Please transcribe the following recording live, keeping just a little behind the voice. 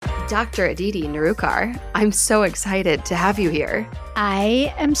Dr. Aditi Nerurkar, I'm so excited to have you here.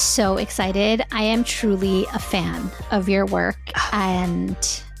 I am so excited. I am truly a fan of your work, and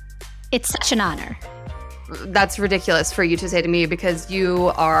it's such an honor. That's ridiculous for you to say to me because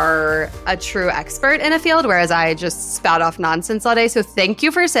you are a true expert in a field, whereas I just spout off nonsense all day. So thank you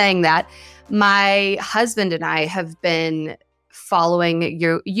for saying that. My husband and I have been following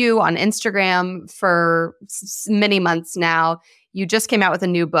you on Instagram for many months now. You just came out with a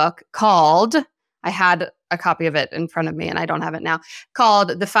new book called, I had a copy of it in front of me and I don't have it now,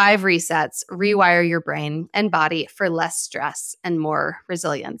 called The 5 Resets, Rewire Your Brain and Body for Less Stress and More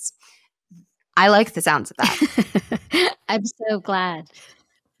Resilience. I like the sounds of that. I'm so glad.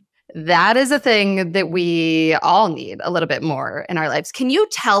 That is a thing that we all need a little bit more in our lives. Can you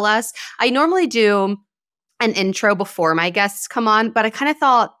tell us, I normally do an intro before my guests come on, but I kind of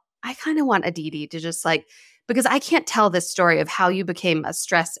thought, I kind of want Aditi to just because I can't tell this story of how you became a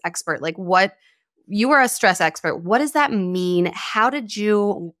stress expert. You were a stress expert. What does that mean? How did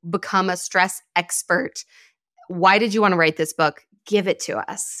you become a stress expert? Why did you want to write this book? Give it to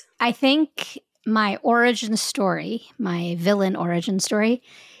us. I think my origin story, my villain origin story,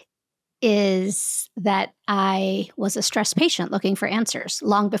 is that I was a stress patient looking for answers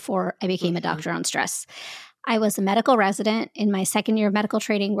long before I became a doctor on stress. I was a medical resident in my second year of medical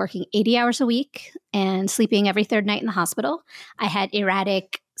training, working 80 hours a week and sleeping every third night in the hospital. I had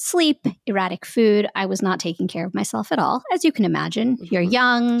erratic sleep, erratic food. I was not taking care of myself at all. As you can imagine, you're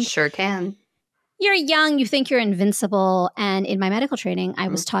young. Sure can. You're young. You think you're invincible. And in my medical training, I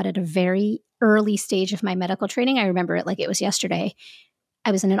was taught at a very early stage of my medical training. I remember it like it was yesterday.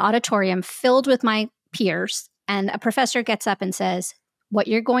 I was in an auditorium filled with my peers, and a professor gets up and says, "What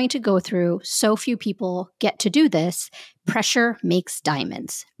you're going to go through, so few people get to do this. Pressure makes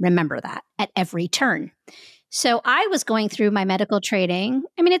diamonds. Remember that at every turn." So I was going through my medical training.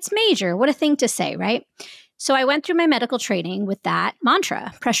 I mean, it's major. What a thing to say, right? So I went through my medical training with that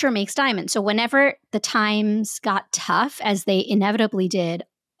mantra, pressure makes diamonds. So whenever the times got tough, as they inevitably did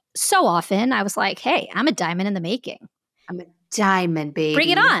so often, I was like, hey, I'm a diamond in the making. I'm a diamond, baby. Bring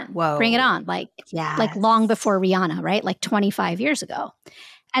it on. Whoa. Bring it on. Like long before Rihanna, right? Like 25 years ago.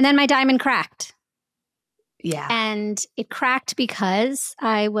 And then my diamond cracked. Yeah. And it cracked because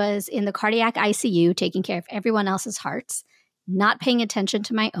I was in the cardiac ICU taking care of everyone else's hearts, not paying attention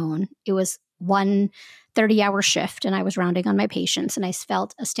to my own. It was one 30-hour shift and I was rounding on my patients and I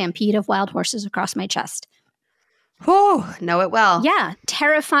felt a stampede of wild horses across my chest. Oh, know it well. Yeah.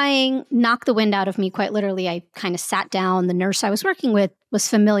 Terrifying, knocked the wind out of me, quite literally. I kind of sat down. The nurse I was working with was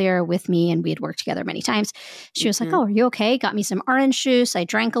familiar with me and we had worked together many times. She was like, "Oh, are you okay?" Got me some orange juice. I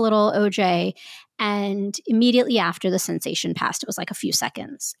drank a little OJ. And immediately after, the sensation passed. It was like a few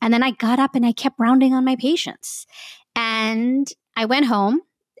seconds. And then I got up and I kept rounding on my patients. And I went home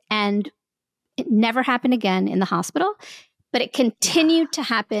and it never happened again in the hospital. But it continued to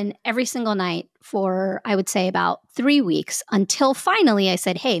happen every single night for, I would say, about 3 weeks until finally I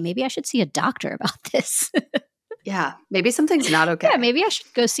said, hey, maybe I should see a doctor about this. Yeah, maybe something's not okay. Yeah, maybe I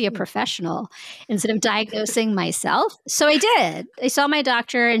should go see a professional instead of diagnosing myself. So I did. I saw my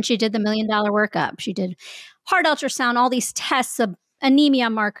doctor and she did the $1 million workup. She did heart ultrasound, all these tests of anemia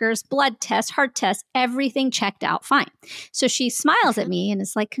markers, blood tests, heart tests, everything checked out fine. So she smiles at me and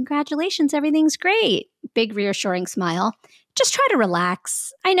is like, "Congratulations, everything's great." Big reassuring smile. Just try to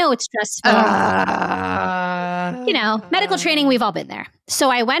relax. I know it's stressful. Medical training, we've all been there. So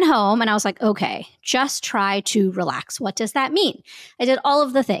I went home and I was like, okay, just try to relax. What does that mean? I did all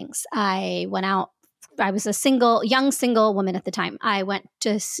of the things. I went out. I was a young single woman at the time. I went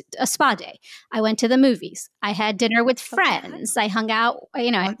to a spa day. I went to the movies. I had dinner with friends. I hung out,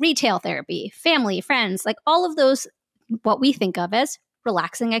 retail therapy, family, friends, like all of those, what we think of as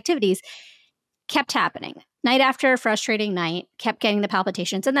relaxing activities kept happening. Night after frustrating night, kept getting the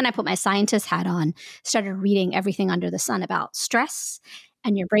palpitations. And then I put my scientist hat on, started reading everything under the sun about stress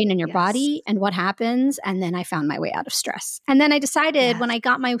and your brain and your body and what happens. And then I found my way out of stress. And then I decided when I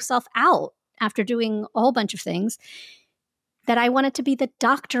got myself out after doing a whole bunch of things that I wanted to be the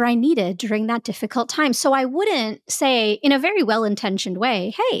doctor I needed during that difficult time. So I wouldn't say in a very well-intentioned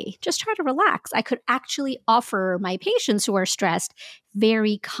way, hey, just try to relax. I could actually offer my patients who are stressed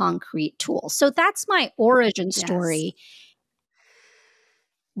very concrete tools. So that's my origin story. Yes.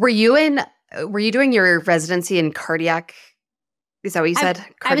 Were you doing your residency in cardiac? Is that what you said?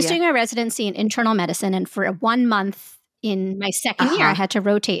 I was doing my residency in internal medicine, and for 1 month in my second year, I had to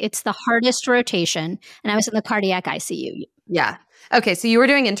rotate. It's the hardest rotation, and I was in the cardiac ICU. Yeah. Okay. So you were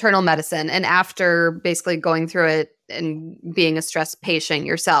doing internal medicine, and after basically going through it and being a stress patient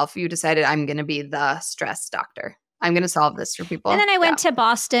yourself, you decided, I'm going to be the stress doctor. I'm going to solve this for people. And then I Yeah. went to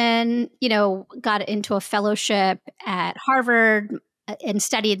Boston, got into a fellowship at Harvard and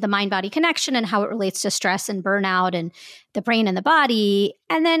studied the mind-body connection and how it relates to stress and burnout and the brain and the body.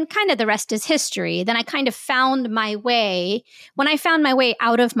 And then kind of the rest is history. Then I kind of found my way. When I found my way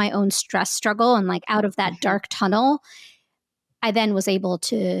out of my own stress struggle and like out of that dark tunnel, I then was able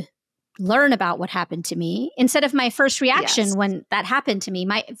to learn about what happened to me. Instead of my first reaction when that happened to me,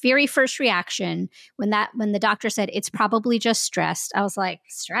 my very first reaction when the doctor said it's probably just stress, I was like,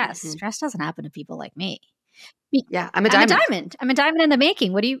 stress doesn't happen to people like me. I'm a diamond. I'm a diamond in the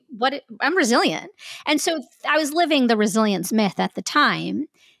making. I'm resilient. And so I was living the resilience myth at the time.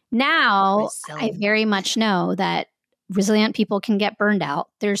 Now I very much know that resilient people can get burned out.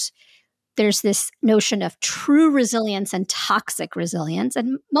 There's this notion of true resilience and toxic resilience.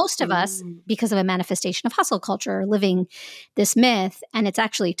 And most of us, because of a manifestation of hustle culture, are living this myth. And it's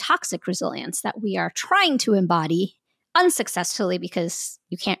actually toxic resilience that we are trying to embody unsuccessfully, because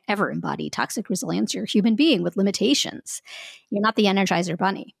you can't ever embody toxic resilience. You're a human being with limitations. You're not the Energizer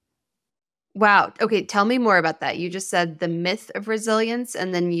Bunny. Wow. Okay. Tell me more about that. You just said the myth of resilience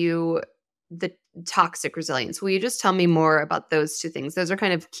and then the toxic resilience. Will you just tell me more about those two things? Those are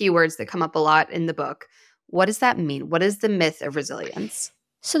kind of keywords that come up a lot in the book. What does that mean? What is the myth of resilience?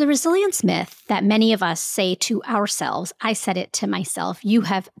 So the resilience myth that many of us say to ourselves, I said it to myself. You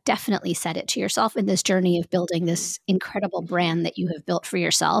have definitely said it to yourself in this journey of building this incredible brand that you have built for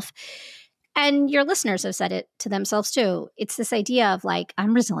yourself. And your listeners have said it to themselves too. It's this idea of like,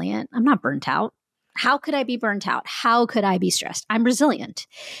 I'm resilient. I'm not burnt out. How could I be burnt out? How could I be stressed? I'm resilient.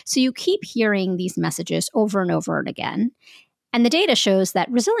 So you keep hearing these messages over and over and again. And the data shows that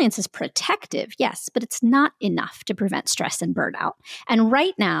resilience is protective, yes, but it's not enough to prevent stress and burnout. And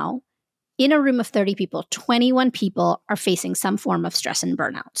right now, in a room of 30 people, 21 people are facing some form of stress and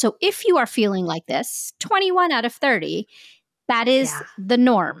burnout. So if you are feeling like this, 21 out of 30, that is the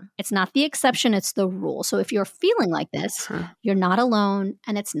norm. It's not the exception, it's the rule. So if you're feeling like this, you're not alone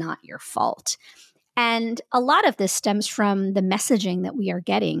and it's not your fault. And a lot of this stems from the messaging that we are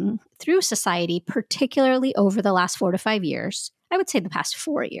getting through society, particularly over the last 4 to 5 years. I would say the past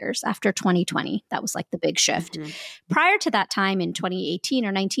 4 years after 2020. That was like the big shift. Prior to that time in 2018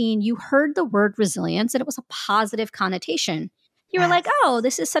 or 19, you heard the word resilience and it was a positive connotation. You were like, oh,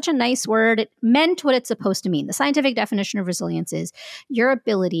 this is such a nice word. It meant what it's supposed to mean. The scientific definition of resilience is your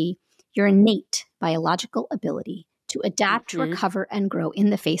ability, your innate biological ability to adapt, recover, and grow in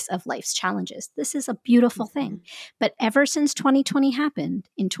the face of life's challenges. This is a beautiful thing. But ever since 2020 happened,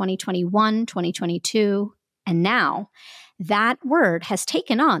 in 2021, 2022, and now, that word has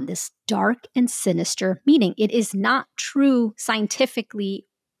taken on this dark and sinister meaning. It is not true, scientifically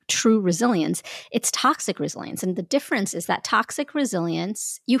true resilience. It's toxic resilience. And the difference is that toxic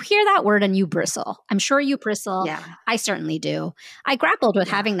resilience, you hear that word and you bristle. I'm sure you bristle. Yeah. I certainly do. I grappled with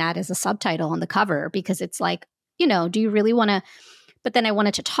having that as a subtitle on the cover because it's like, do you really want to? But then I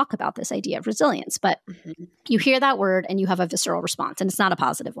wanted to talk about this idea of resilience. But you hear that word and you have a visceral response, and it's not a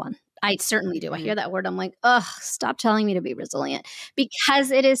positive one. I certainly do. I hear that word. I'm like, ugh, stop telling me to be resilient, because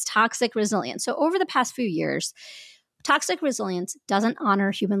it is toxic resilience. So over the past few years, toxic resilience doesn't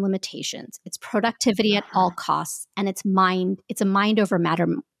honor human limitations. It's productivity at all costs, and it's a mind over matter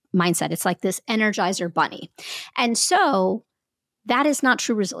mindset. It's like this Energizer Bunny. And so that is not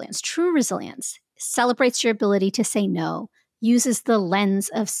true resilience. True resilience celebrates your ability to say no, uses the lens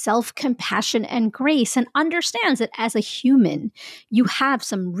of self-compassion and grace, and understands that as a human, you have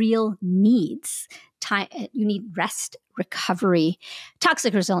some real needs. You need rest, recovery.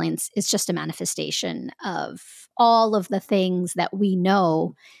 Toxic resilience is just a manifestation of all of the things that we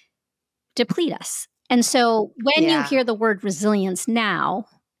know deplete us. And so when you hear the word resilience now,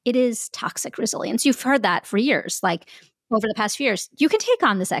 it is toxic resilience. You've heard that for years. Like, over the past few years, you can take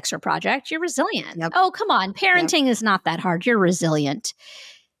on this extra project. You're resilient. Oh, come on. Parenting is not that hard. You're resilient.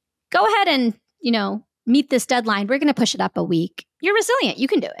 Go ahead and, meet this deadline. We're going to push it up a week. You're resilient. You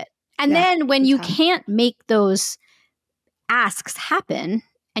can do it. And then when you can't make those asks happen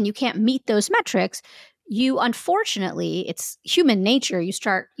and you can't meet those metrics, you, unfortunately, it's human nature. You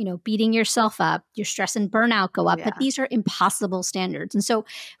start, beating yourself up. Your stress and burnout go up. But these are impossible standards. And so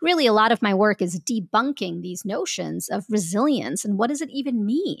really a lot of my work is debunking these notions of resilience and what does it even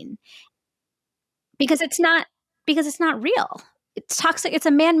mean? Because it's not real. It's toxic. It's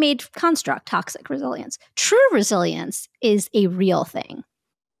a man-made construct, toxic resilience. True resilience is a real thing.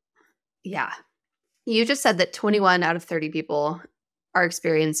 Yeah. You just said that 21 out of 30 people are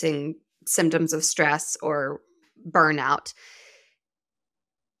experiencing symptoms of stress or burnout.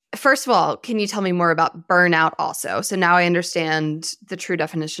 First of all, can you tell me more about burnout also? So now I understand the true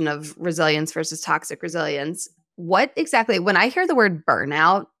definition of resilience versus toxic resilience. what exactly, when I hear the word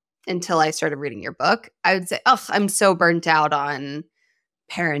burnout, until I started reading your book, I would say, oh, I'm so burnt out on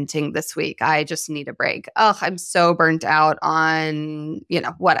parenting this week. I just need a break. Oh, I'm so burnt out on,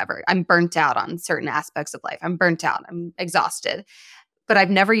 whatever. I'm burnt out on certain aspects of life. I'm burnt out. I'm exhausted. But I've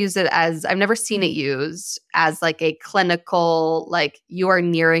never seen it used as like a clinical, like you are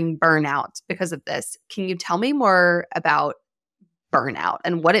nearing burnout because of this. Can you tell me more about burnout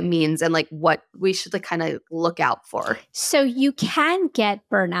and what it means and like what we should like kind of look out for? So you can get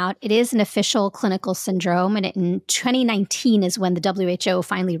burnout. It is an official clinical syndrome. And in 2019 is when the WHO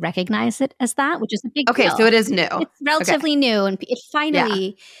finally recognized it as that, which is a big deal. Okay, so it is new. It's relatively new. And it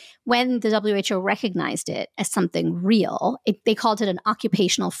finally, Yeah. when the WHO recognized it as something real, they called it an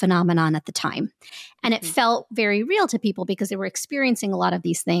occupational phenomenon at the time. And it felt very real to people because they were experiencing a lot of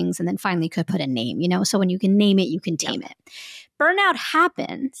these things and then finally could put a name, So when you can name it, you can tame it. Burnout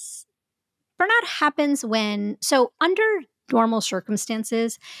happens so under normal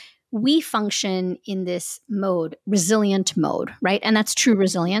circumstances, we function in this mode, resilient mode, right? And that's true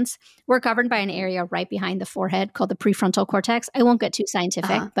resilience. We're governed by an area right behind the forehead called the prefrontal cortex. I won't get too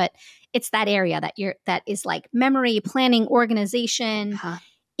scientific, but it's that area that is like memory, planning, organization.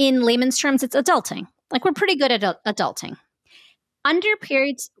 In layman's terms, it's adulting. Like we're pretty good at adulting. Under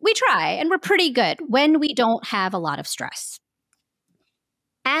periods, we try, and we're pretty good when we don't have a lot of stress.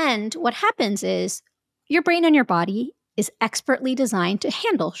 And what happens is your brain and your body is expertly designed to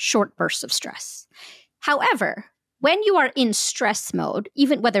handle short bursts of stress. However, when you are in stress mode,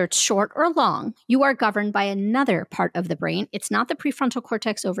 even whether it's short or long, you are governed by another part of the brain. It's not the prefrontal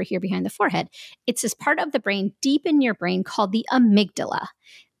cortex over here behind the forehead. It's this part of the brain deep in your brain called the amygdala.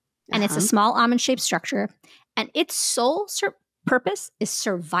 And it's a small almond-shaped structure. And its sole purpose is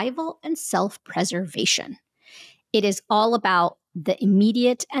survival and self-preservation. It is all about the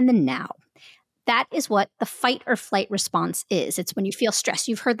immediate and the now. That is what the fight or flight response is. It's when you feel stressed.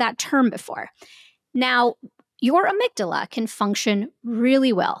 You've heard that term before. Now, your amygdala can function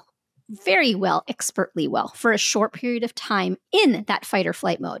really well, very well, expertly well for a short period of time in that fight or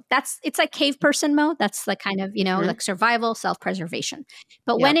flight mode. It's like cave person mode. That's the kind of, like survival, self-preservation.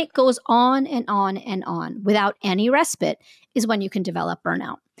 But when it goes on and on and on without any respite is when you can develop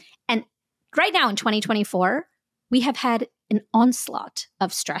burnout. And right now in 2024, we have had an onslaught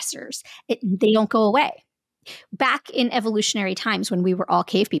of stressors. They don't go away. Back in evolutionary times when we were all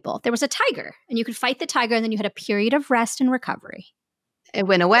cave people, there was a tiger and you could fight the tiger and then you had a period of rest and recovery. It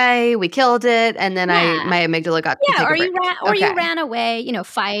went away, we killed it, and then my amygdala got to take a break. You ran away,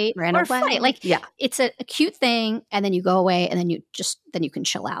 fight or flight. Like it's a cute thing and then you go away and then you can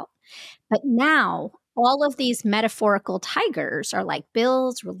chill out. But now all of these metaphorical tigers are like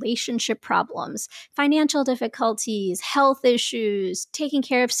bills, relationship problems, financial difficulties, health issues, taking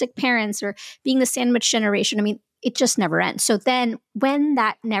care of sick parents, or being the sandwich generation. I mean, it just never ends. So then when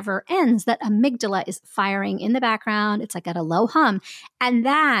that never ends, that amygdala is firing in the background. It's like at a low hum. And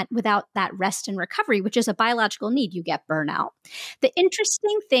that, without that rest and recovery, which is a biological need, you get burnout. The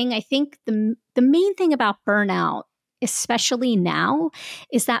interesting thing, I think the main thing about burnout, especially now,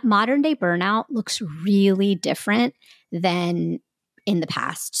 is that modern day burnout looks really different than in the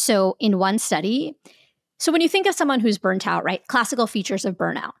past. So in one study, so when you think of someone who's burnt out, right? Classical features of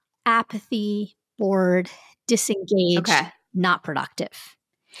burnout: apathy, bored, disengaged, not productive.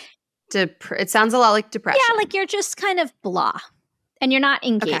 It sounds a lot like depression. Yeah, like you're just kind of blah and you're not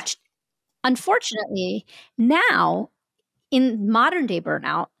engaged. Okay. Unfortunately, now in modern day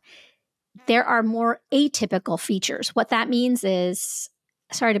burnout, there are more atypical features. What that means is,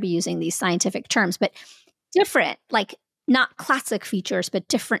 sorry to be using these scientific terms, but different, like not classic features, but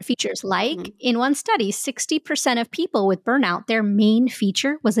different features. Like in one study, 60% of people with burnout, their main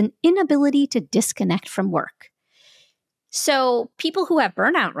feature was an inability to disconnect from work. So people who have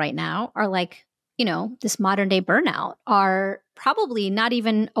burnout right now are like, this modern day burnout are probably not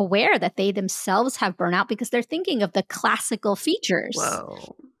even aware that they themselves have burnout because they're thinking of the classical features.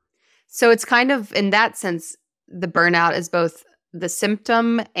 Whoa. So it's kind of, in that sense, the burnout is both the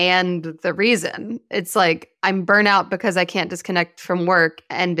symptom and the reason. It's like I'm burnout because I can't disconnect from work,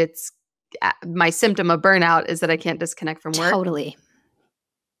 and it's my symptom of burnout is that I can't disconnect from work. Totally.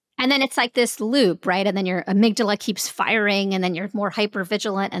 And then it's like this loop, right? And then your amygdala keeps firing, and then you're more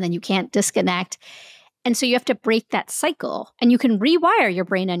hypervigilant, and then you can't disconnect. And so you have to break that cycle, and you can rewire your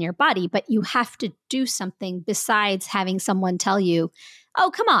brain and your body, but you have to do something besides having someone tell you, oh,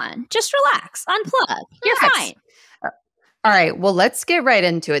 come on, just relax, unplug, you're fine. All right, well, let's get right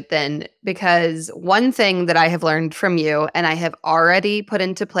into it then, because one thing that I have learned from you and I have already put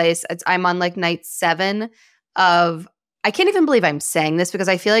into place, I'm on like night 7 of, I can't even believe I'm saying this because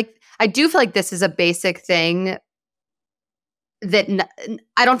I feel like I do feel like this is a basic thing that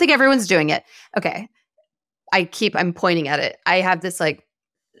I don't think everyone's doing it. Okay. I'm pointing at it. I have this like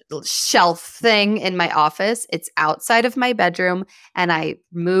shelf thing in my office. It's outside of my bedroom, and I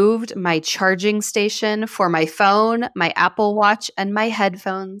moved my charging station for my phone, my Apple Watch, and my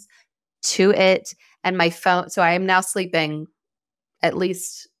headphones to it, and my phone. So I am now sleeping at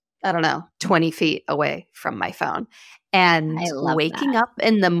least, I don't know, 20 feet away from my phone. And waking up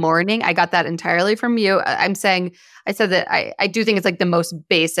in the morning, I got that entirely from you. I said that I do think it's like the most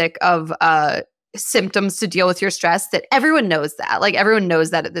basic of symptoms to deal with your stress, that everyone knows that. Like everyone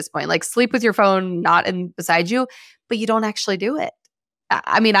knows that at this point. Like sleep with your phone not beside you, but you don't actually do it.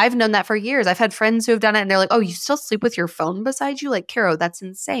 I mean, I've known that for years. I've had friends who have done it and they're like, oh, you still sleep with your phone beside you? Like, Caro, that's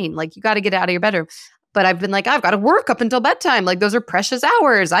insane. Like you got to get out of your bedroom. But I've been like, I've got to work up until bedtime. Like those are precious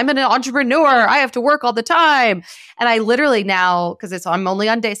hours. I'm an entrepreneur. I have to work all the time. And I literally now, because I'm only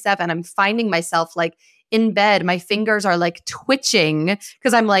on day 7, I'm finding myself like in bed, my fingers are like twitching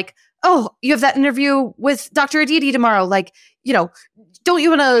because I'm like, oh, you have that interview with Dr. Aditi tomorrow. Like, don't you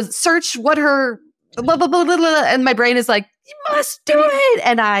want to search what her blah, blah, blah, blah, blah. And my brain is like, you must do it.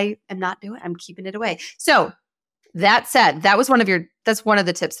 And I am not doing it. I'm keeping it away. So that said, that's one of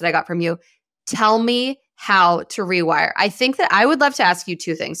the tips that I got from you. Tell me how to rewire. I think that I would love to ask you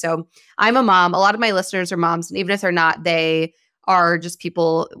 2 things. So I'm a mom. A lot of my listeners are moms. And even if they're not, they are just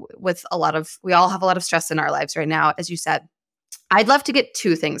people with we all have a lot of stress in our lives right now, as you said. I'd love to get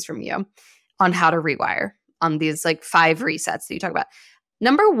 2 things from you on how to rewire on these like 5 resets that you talk about.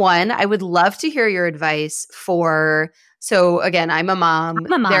 Number 1, I would love to hear your advice so again, I'm a mom.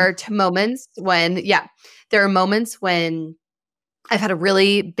 There are moments when I've had a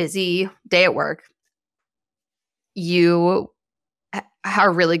really busy day at work. You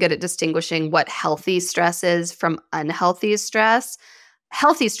are really good at distinguishing what healthy stress is from unhealthy stress.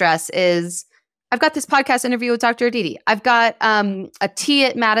 Healthy stress is, I've got this podcast interview with Dr. Aditi. I've got a tea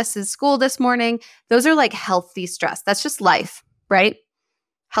at Mattis's school this morning. Those are like healthy stress. That's just life, right?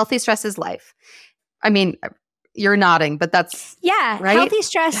 Healthy stress is life. I mean, you're nodding, but that's right? Healthy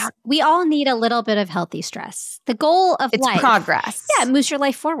stress. Yeah. We all need a little bit of healthy stress. The goal of life. It's progress. Yeah, it moves your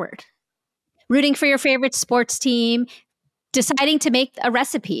life forward. Rooting for your favorite sports team, deciding to make a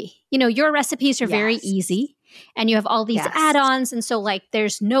recipe. Your recipes are very easy and you have all these add-ons. And so like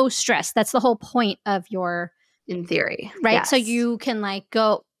there's no stress. That's the whole point of in theory. Right. Yes. So you can like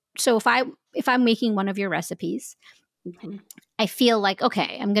go. So if I'm making one of your recipes, I feel like,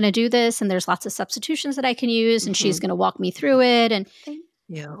 okay, I'm going to do this and there's lots of substitutions that I can use and she's going to walk me through it and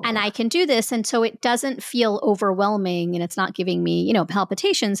I can do this. And so it doesn't feel overwhelming and it's not giving me,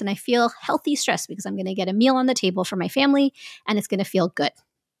 palpitations, and I feel healthy stress because I'm going to get a meal on the table for my family and it's going to feel good.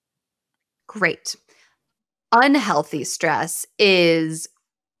 Great. Unhealthy stress is,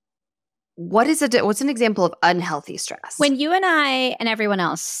 what's an example of unhealthy stress? When you and I and everyone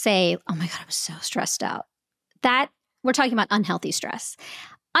else say, oh my God, I'm so stressed out, that we're talking about unhealthy stress.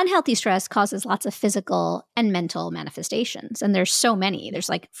 Unhealthy stress causes lots of physical and mental manifestations. And there's so many. There's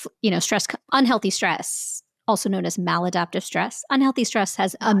like, stress, unhealthy stress, also known as maladaptive stress. Unhealthy stress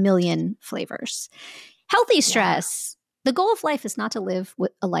has a million flavors. Healthy stress, the goal of life is not to live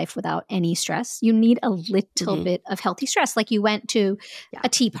a life without any stress. You need a little bit of healthy stress. Like you went to a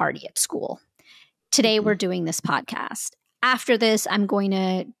tea party at school. Today we're doing this podcast. After this, I'm going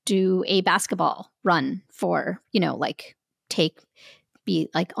to do a basketball run for, be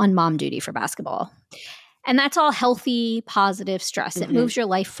like on mom duty for basketball. And that's all healthy, positive stress. It moves your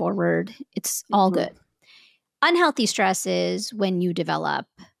life forward. It's all good. Unhealthy stress is when you develop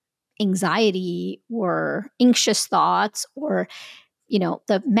anxiety or anxious thoughts or,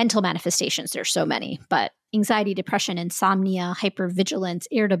 the mental manifestations. There's so many, but anxiety, depression, insomnia, hypervigilance,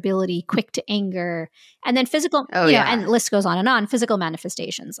 irritability, quick to anger, and then physical, and the list goes on, physical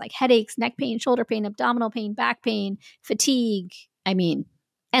manifestations like headaches, neck pain, shoulder pain, abdominal pain, back pain, fatigue. I mean,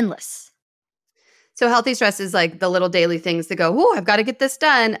 endless. So healthy stress is like the little daily things that go, oh, I've got to get this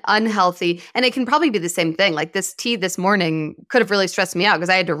done. Unhealthy. And it can probably be the same thing. Like this tea this morning could have really stressed me out because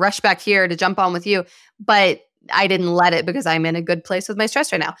I had to rush back here to jump on with you. But I didn't let it because I'm in a good place with my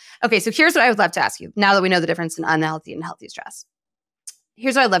stress right now. Okay, so here's what I would love to ask you now that we know the difference in unhealthy and healthy stress.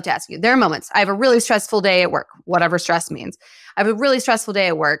 Here's what I'd love to ask you. There are moments. I have a really stressful day at work, whatever stress means. I have a really stressful day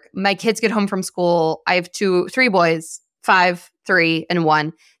at work. My kids get home from school. I have 3 boys, 5, 3, and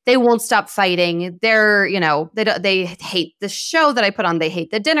 1. They won't stop fighting. They're, they hate the show that I put on. They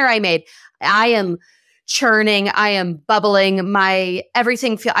hate the dinner I made. I am churning. I am bubbling. My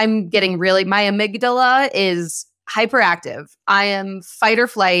amygdala is hyperactive. I am fight or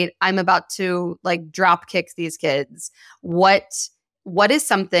flight. I'm about to like drop kick these kids. What what is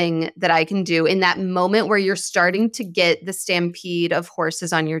something that I can do in that moment where you're starting to get the stampede of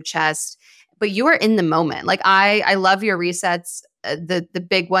horses on your chest, but you are in the moment? Like I love your resets, the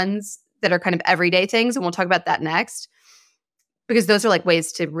big ones that are kind of everyday things, and we'll talk about that next, because those are like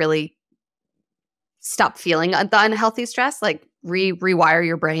ways to really stop feeling the unhealthy stress, like rewire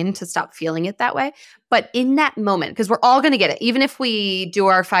your brain to stop feeling it that way. But in that moment, because we're all going to get it, even if we do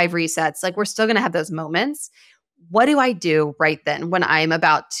our 5 resets, like we're still going to have those moments. What do I do right then when I'm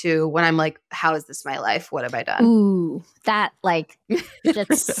like, how is this my life? What have I done? Ooh, that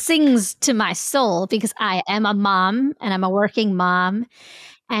sings to my soul, because I am a mom and I'm a working mom,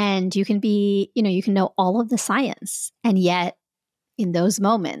 and you can know all of the science. And yet in those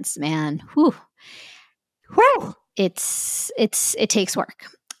moments, man, it takes work.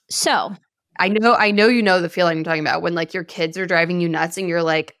 So I know you know the feeling I'm talking about when like your kids are driving you nuts and you're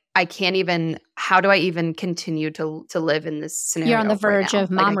like, how do I even continue to live in this scenario? You're on the verge of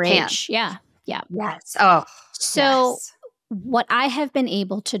mom rage. Yeah. Yes. Oh, so yes. What I have been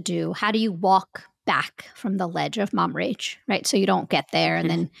able to do, how do you walk back from the ledge of mom rage, right? So you don't get there and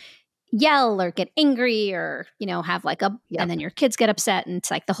then yell or get angry or, have like and then your kids get upset, and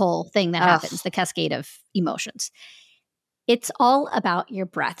it's like the whole thing that happens, the cascade of emotions. It's all about your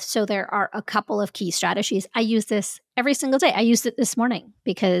breath. So there are a couple of key strategies. I use this every single day. I used it this morning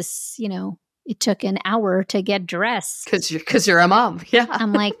because, it took an hour to get dressed. Because you're a mom. Yeah.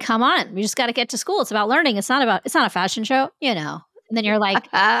 I'm like, come on, we just got to get to school. It's about learning. It's not a fashion show, And then you're like,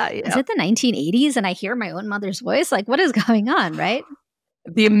 is it the 1980s? And I hear my own mother's voice. Like, what is going on, right?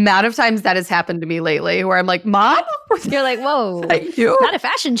 The amount of times that has happened to me lately where I'm like, Mom? You're like, whoa, not a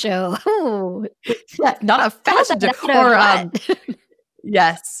fashion show. Yeah, not a fashion show. Or,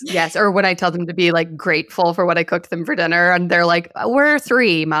 yes. Or when I tell them to be like grateful for what I cooked them for dinner, and they're like, we're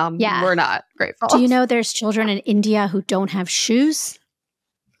 3, Mom. Yeah. We're not grateful. Do you know there's children in India who don't have shoes?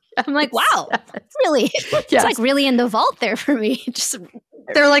 I'm like, wow, really? It's like really in the vault there for me.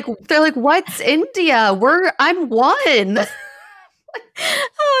 They're like, what's India? I'm 1.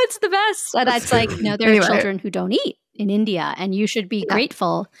 Oh, it's the best. And it's like, there are children who don't eat in India, and you should be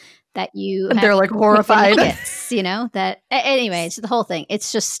grateful that you they're like horrified. Anyways, the whole thing.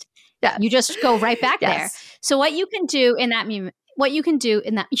 It's just, you just go right back there. So what you can do in that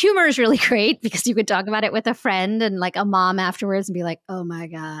humor is really great, because you could talk about it with a friend and like a mom afterwards and be like, oh my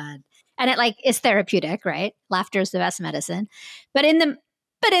God. And it like is therapeutic, right? Laughter is the best medicine. But in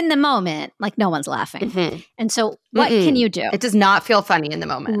the moment, like no one's laughing. Mm-hmm. And so what can you do? It does not feel funny in the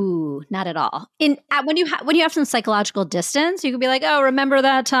moment. Ooh, not at all. When you have some psychological distance, you could be like, oh, remember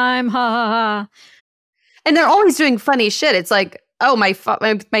that time? Ha ha ha. And they're always doing funny shit. It's like, oh, my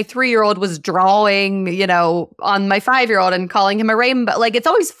 3-year-old was drawing, on my 5-year-old and calling him a rainbow. Like, it's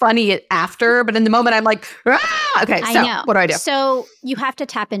always funny after, but in the moment I'm like, okay, so what do I do? So you have to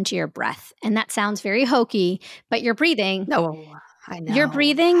tap into your breath. And that sounds very hokey, but you're breathing. No, I know. Your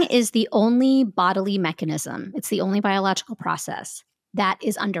breathing is the only bodily mechanism. It's the only biological process that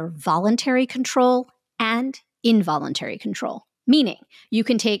is under voluntary control and involuntary control. Meaning you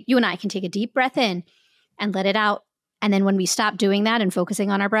and I can take a deep breath in and let it out. And then when we stop doing that and focusing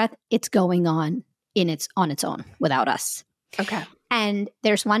on our breath, it's going on on its own without us. Okay. And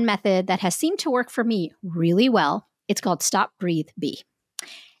there's one method that has seemed to work for me really well. It's called Stop, Breathe, Be.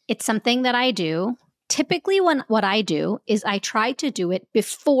 It's something that I do. Typically, what I do is I try to do it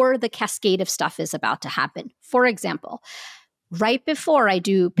before the cascade of stuff is about to happen. For example, right before I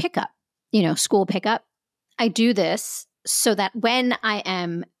do pickup, school pickup, I do this so that when I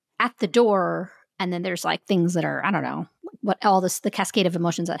am at the door and then there's like things that are, I don't know, the cascade of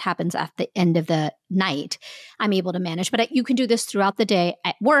emotions that happens at the end of the night, I'm able to manage. But you can do this throughout the day,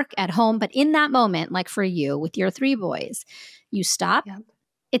 at work, at home. But in that moment, like for you with your 3 boys, you stop. Yep.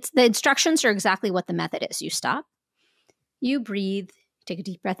 The instructions are exactly what the method is. You stop, you breathe, take a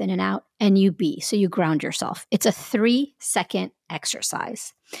deep breath in and out, and you be. So you ground yourself. It's a 3-second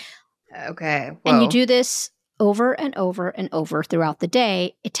exercise. Okay. Whoa. And you do this over and over and over throughout the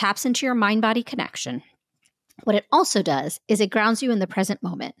day. It taps into your mind-body connection. What it also does is it grounds you in the present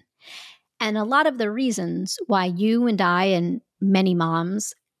moment. And a lot of the reasons why you and I and many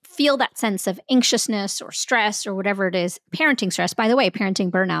moms feel that sense of anxiousness or stress or whatever it is, parenting stress, by the way, parenting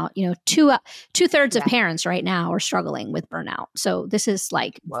burnout, 2/3 of parents right now are struggling with burnout. So this is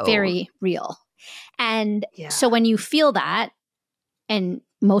like very real. And so when you feel that, and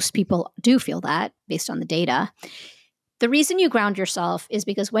most people do feel that based on the data, the reason you ground yourself is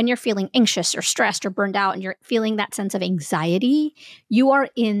because when you're feeling anxious or stressed or burned out and you're feeling that sense of anxiety, you are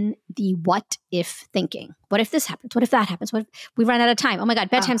in the what if thinking. What if this happens? What if that happens? What if we run out of time? Oh my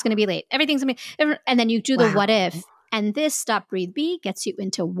God, bedtime's going to be late. Everything's going to be, and then you do the what if, And this stop, breathe, be gets you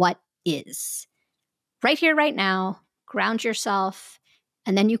into what is. Right here, right now, ground yourself,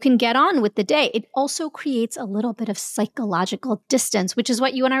 and then you can get on with the day. It also creates a little bit of psychological distance, which is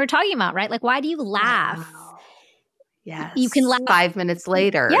what you and I were talking about, right? Like, why do you laugh? Wow. You can Yes. laugh 5 minutes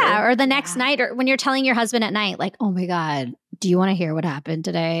later. Yeah, or the next night, or when you're telling your husband at night, like, oh my God, do you want to hear what happened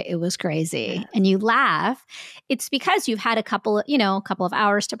today? It was crazy. Yes. And you laugh. It's because you've had a couple of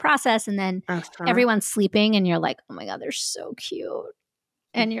hours to process, and then everyone's sleeping and you're like, oh my God, they're so cute.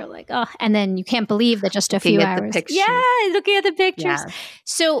 And you're like, oh, and then you can't believe that just a Looking few at the hours. pictures. Yeah, looking at the pictures. Yes.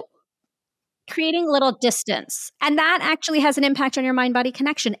 So creating a little distance. And that actually has an impact on your mind-body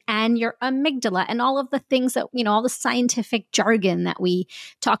connection and your amygdala and all of the things that, all the scientific jargon that we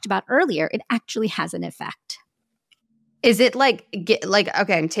talked about earlier. It actually has an effect. Is it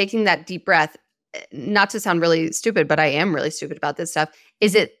okay, I'm taking that deep breath, not to sound really stupid, but I am really stupid about this stuff.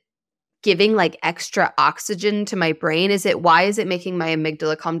 Is it giving like extra oxygen to my brain? Why is it making my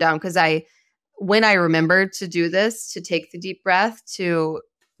amygdala calm down? Because when I remember to do this, to take the deep breath,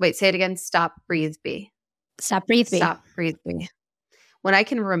 wait, say it again. Stop, breathe, be. Stop, breathe, be. Stop, breathe, be. When I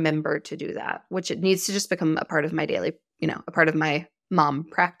can remember to do that, which it needs to just become a part of my daily, a part of my mom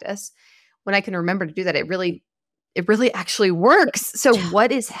practice. When I can remember to do that, it really actually works. So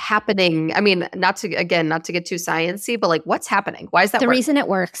what is happening? I mean, not to get too sciencey, but like what's happening? Why is that The reason it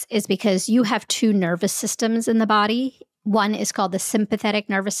works is because you have two nervous systems in the body. One is called the sympathetic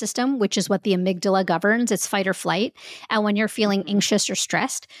nervous system, which is what the amygdala governs. It's fight or flight. And when you're feeling anxious or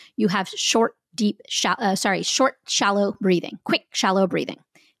stressed, you have short, shallow breathing, quick, shallow breathing.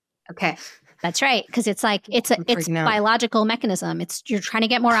 Okay. That's right. Because it's biological mechanism. You're trying to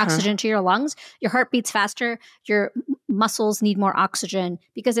get more oxygen to your lungs. Your heart beats faster. Your muscles need more oxygen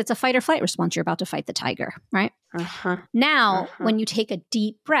because it's a fight or flight response. You're about to fight the tiger, right? Now, when you take a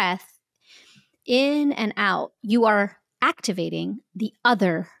deep breath in and out, you are activating the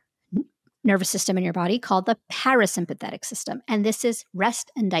other nervous system in your body called the parasympathetic system. And this is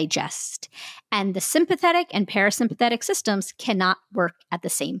rest and digest. And the sympathetic and parasympathetic systems cannot work at the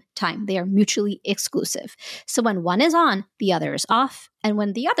same time. They are mutually exclusive. So when one is on, the other is off. And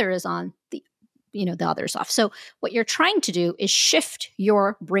when the other is on, the other is off. So what you're trying to do is shift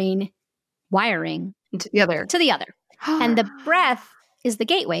your brain wiring to the other. And the breath is the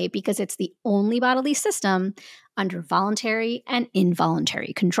gateway because it's the only bodily system under voluntary and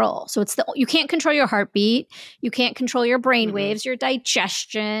involuntary control. So you can't control your heartbeat, you can't control your brain waves, your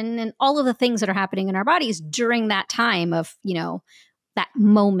digestion, and all of the things that are happening in our bodies during that time of, that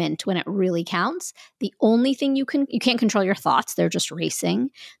moment when it really counts. The only thing you can't control your thoughts, they're just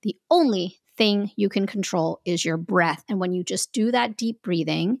racing. The only thing you can control is your breath. And when you just do that deep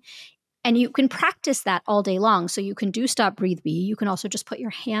breathing, and you can practice that all day long. So you can do stop, breathe, be. You can also just put your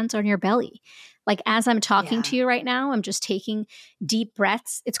hands on your belly. Like as I'm talking to you right now, I'm just taking deep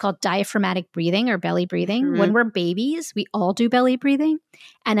breaths. It's called diaphragmatic breathing or belly breathing. When we're babies, we all do belly breathing.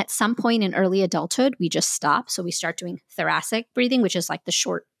 And at some point in early adulthood, we just stop. So we start doing thoracic breathing, which is like the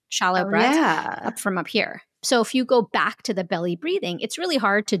short, shallow breaths up from up here. So if you go back to the belly breathing, it's really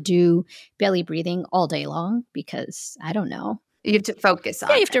hard to do belly breathing all day long because I don't know. You have to focus on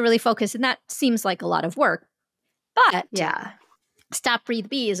it. Yeah, you have to really focus. And that seems like a lot of work. But stop, breathe,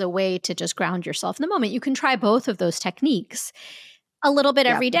 be is a way to just ground yourself in the moment. You can try both of those techniques a little bit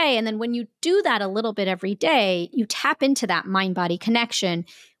every day. And then when you do that a little bit every day, you tap into that mind-body connection,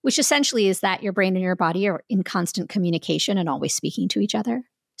 which essentially is that your brain and your body are in constant communication and always speaking to each other.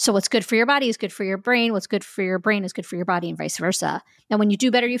 So what's good for your body is good for your brain. What's good for your brain is good for your body and vice versa. And when you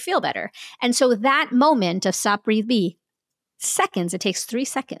do better, you feel better. And so that moment of stop, breathe, be, seconds, it takes 3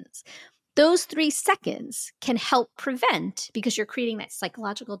 seconds. Those 3 seconds can help prevent, because you're creating that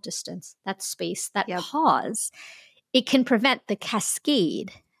psychological distance, that space, that pause. It can prevent the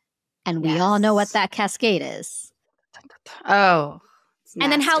cascade. And we all know what that cascade is. Oh.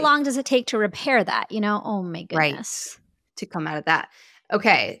 And then how long does it take to repair that? Oh my goodness. Right. To come out of that.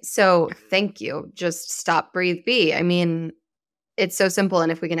 Okay. So thank you. Just stop, breathe, be. I mean, it's so simple.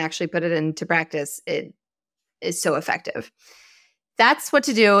 And if we can actually put it into practice, it is so effective. That's what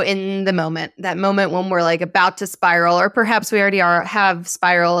to do in the moment. That moment when we're like about to spiral, or perhaps we already have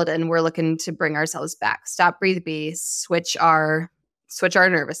spiraled and we're looking to bring ourselves back. Stop, breathe, be, switch our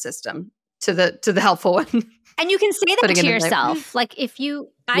nervous system to the helpful one. And you can say that to yourself. Like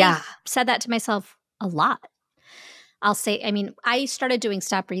I said that to myself a lot. I started doing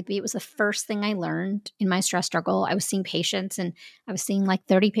stop, breathe, be. It was the first thing I learned in my stress struggle. I was seeing patients and I was seeing like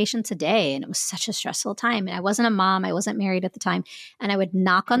 30 patients a day. And it was such a stressful time. And I wasn't a mom. I wasn't married at the time. And I would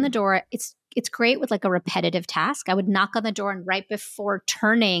knock on the door. It's great with like a repetitive task. I would knock on the door, and right before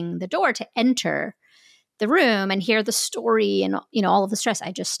turning the door to enter the room and hear the story and, all of the stress,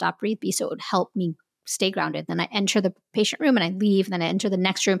 I just stop, breathe, be. So it would help me stay grounded. Then I enter the patient room and I leave, and then I enter the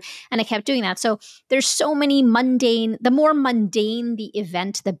next room, and I kept doing that. So there's so many the more mundane the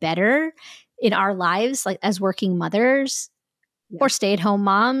event, the better in our lives, like as working mothers or stay-at-home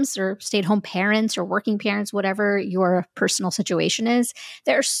moms or stay-at-home parents or working parents, whatever your personal situation is.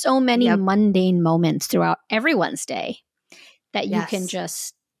 There are so many mundane moments throughout everyone's day that you can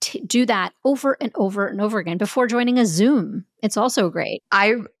just do that over and over and over again before joining a Zoom. It's also great.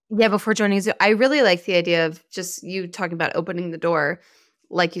 Before joining Zoom, I really like the idea of just you talking about opening the door,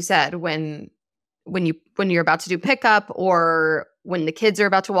 like you said, when you're about to do pickup or when the kids are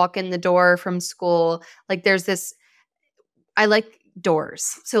about to walk in the door from school. Like there's this, I like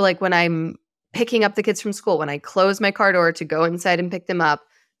doors. So like when I'm picking up the kids from school, when I close my car door to go inside and pick them up,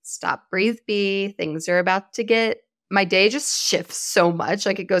 stop, breathe, be, things are about to get, my day just shifts so much.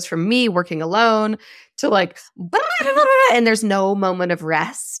 Like it goes from me working alone to like, and there's no moment of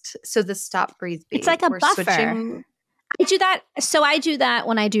rest. So the stop, breathe, be. It's like a buffer. I do that. So I do that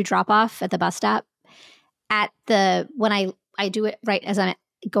when I do drop off at the bus stop. When I do it right as I'm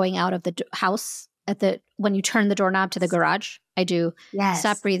going out of the house when you turn the doorknob to the garage, I do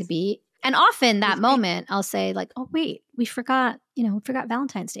stop, breathe, be. And often that moment I'll say like, oh wait, we forgot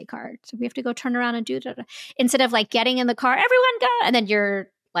Valentine's Day card. So we have to go turn around and do that. Instead of like getting in the car, everyone go. And then you're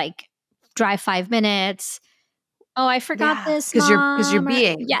like, drive 5 minutes. Oh, I forgot this. Because you're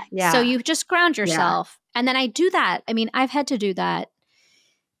being. So you just ground yourself. And then I do that. I mean, I've had to do that.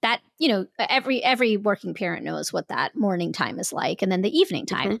 Every working parent knows what that morning time is like, and then the evening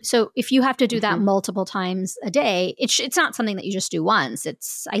time. Mm-hmm. So if you have to do that multiple times a day, it's not something that you just do once.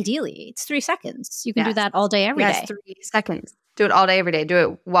 It's 3 seconds. You can do that all day, every day. 3 seconds. Do it all day, every day. Do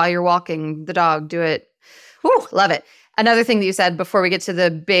it while you're walking the dog. Do it. Woo, love it. Another thing that you said before we get to the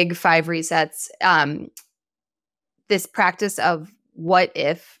big 5 resets, this practice of what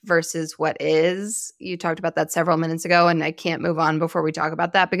if versus what is. You talked about that several minutes ago, and I can't move on before we talk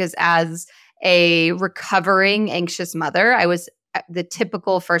about that, because as a recovering anxious mother, I was the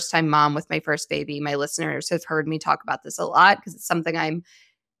typical first-time mom with my first baby. My listeners have heard me talk about this a lot because it's something I'm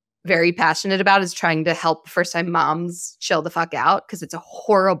very passionate about, is trying to help first-time moms chill the fuck out, because it's a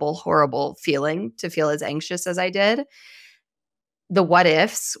horrible, horrible feeling to feel as anxious as I did. The what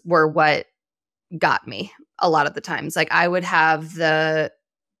ifs were what got me a lot of the times. Like I would have and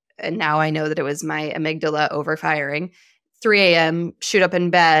now I know that it was my amygdala overfiring, 3 a.m., shoot up in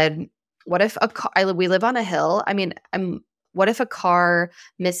bed. What if we live on a hill? I mean, what if a car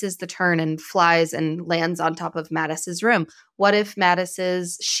misses the turn and flies and lands on top of Mattis's room? What if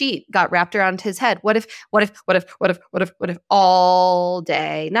Mattis's sheet got wrapped around his head? What if all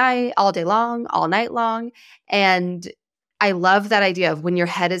day long, all night long? And I love that idea of when your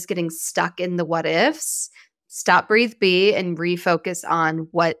head is getting stuck in the what ifs, stop, breathe, be, and refocus on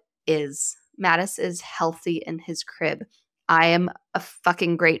what is. Mattis is healthy in his crib. I am a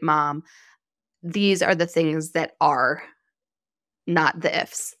fucking great mom. These are the things that are, not the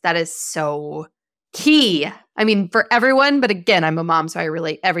ifs. That is so key. I mean, for everyone, but again, I'm a mom, so I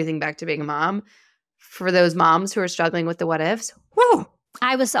relate everything back to being a mom. For those moms who are struggling with the what ifs, whoo!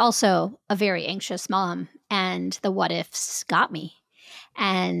 I was also a very anxious mom, and the what ifs got me.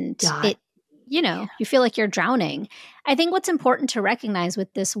 And you feel like you're drowning. I think what's important to recognize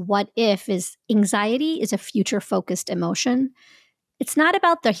with this what if is anxiety is a future focused emotion. It's not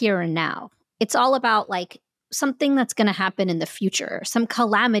about the here and now. It's all about like something that's going to happen in the future, some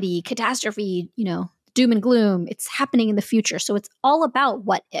calamity, catastrophe, doom and gloom. It's happening in the future. So it's all about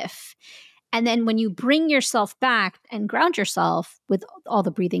what if. And then when you bring yourself back and ground yourself with all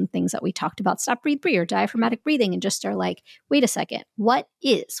the breathing things that we talked about, stop, breathe, breathe, or diaphragmatic breathing, and just are like, wait a second, what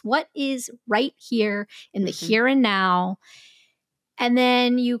is right here in the here and now? And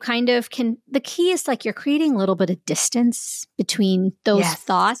then you kind of the key is like you're creating a little bit of distance between those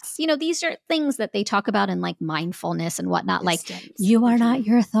thoughts. These are things that they talk about in like mindfulness and whatnot, distance. Like you are not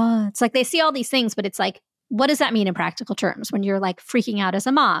your thoughts. Like they see all these things, but it's like, what does that mean in practical terms when you're like freaking out as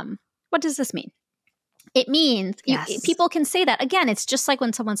a mom? What does this mean? It means people can say that. Again, it's just like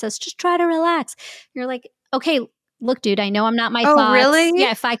when someone says, just try to relax. You're like, okay, look, dude, I know I'm not my thoughts. Oh, really?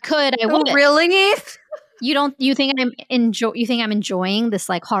 Yeah, if I could, I would. Oh, really? You think I'm enjoying this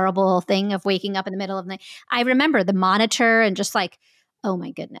like horrible thing of waking up in the middle of the night? I remember the monitor and just like, oh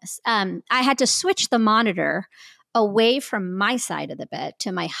my goodness. I had to switch the monitor away from my side of the bed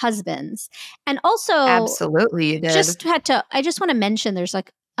to my husband's. And also absolutely you did. I just want to mention there's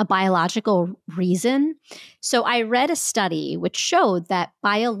like a biological reason. So I read a study which showed that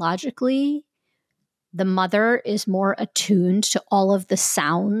biologically the mother is more attuned to all of the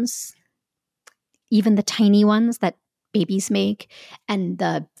sounds even the tiny ones that babies make, and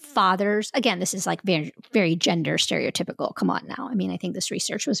the fathers. Again, this is like very, very gender stereotypical. Come on now. I mean, I think this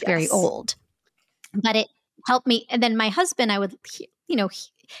research was very Yes. old, but it helped me. And then my husband,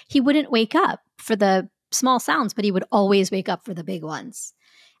 he wouldn't wake up for the small sounds, but he would always wake up for the big ones.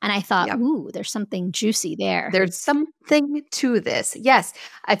 And I thought, Yep. ooh, there's something juicy there. There's something to this. Yes.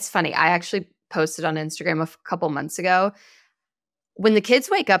 It's funny. I actually posted on Instagram a couple months ago. When the kids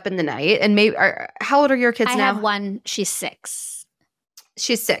wake up in the night, and maybe how old are your kids now? I have one. She's 6.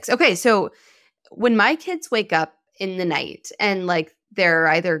 She's 6. Okay. So when my kids wake up in the night and like they're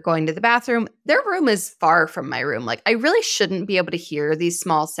either going to the bathroom, their room is far from my room. Like I really shouldn't be able to hear these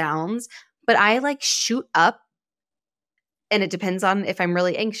small sounds, but I like shoot up, and it depends on if I'm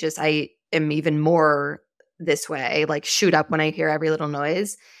really anxious. I am even more this way, like shoot up when I hear every little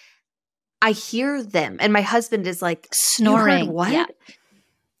noise. I hear them, and my husband is like snoring. You heard what? Yeah.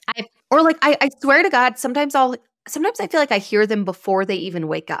 Or like I swear to God, sometimes I feel like I hear them before they even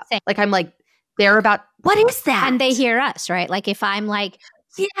wake up. Same. Like I'm like, they're about, what is that? And they hear us, right? Like if I'm like,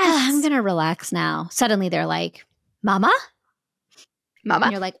 yes, I'm going to relax now. Suddenly they're like, Mama? Mama?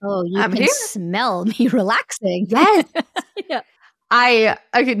 And you're like, oh, you I'm can here. Smell me relaxing. Yes. Yeah.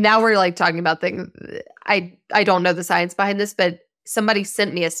 Okay, now we're like talking about things. I don't know the science behind this, but somebody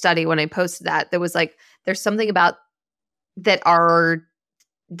sent me a study when I posted that was like, there's something about that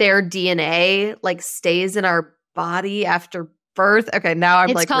their DNA like stays in our body after birth. Okay, now I'm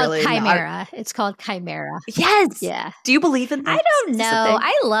It's called really chimera. It's called chimera. Yes. Yeah. Do you believe in that? I don't know.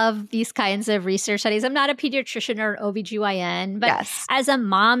 I love these kinds of research studies. I'm not a pediatrician or OBGYN, but yes. as a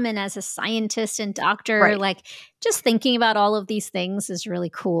mom and as a scientist and doctor, Right. like just thinking about all of these things is really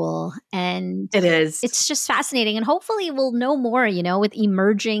cool. And It is. it's just fascinating. And hopefully we'll know more, with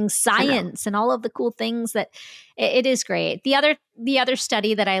emerging science and all of the cool things that it is great. The other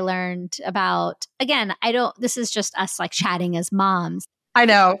study that I learned about, again, this is just us like chatting as moms. I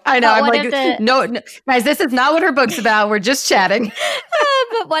know. I'm like, no, guys, this is not what her book's about. We're just chatting.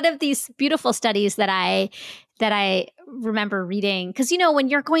 But one of these beautiful studies that I remember reading, because, when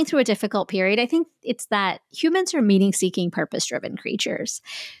you're going through a difficult period, I think it's that humans are meaning-seeking, purpose-driven creatures.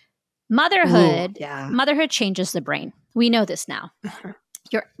 Motherhood changes the brain. We know this now.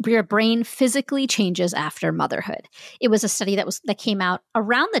 Your brain physically changes after motherhood. It was a study that came out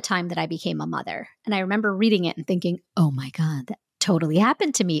around the time that I became a mother. And I remember reading it and thinking, oh my God, that totally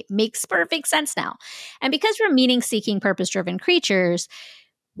happened to me. It makes perfect sense now. And because we're meaning-seeking, purpose-driven creatures,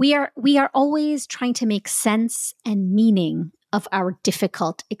 we are always trying to make sense and meaning of our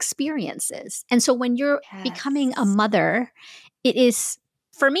difficult experiences. And so when you're becoming a mother,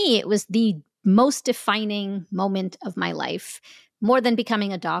 for me, it was the most defining moment of my life, more than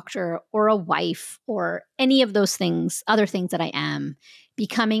becoming a doctor or a wife or any of those things, other things that I am.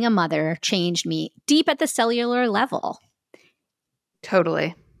 Becoming a mother changed me deep at the cellular level.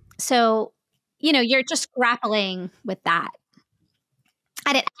 Totally. So, you're just grappling with that.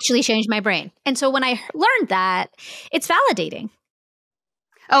 And it actually changed my brain. And so when I learned that, it's validating.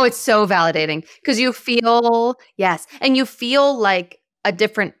 Oh, it's so validating because you feel, yes. And you feel like a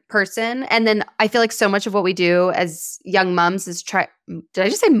different person. And then I feel like so much of what we do as young moms is did I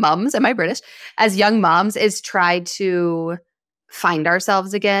just say mums? Am I British? As young moms is try to find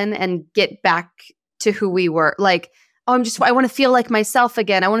ourselves again and get back to who we were. Like, I want to feel like myself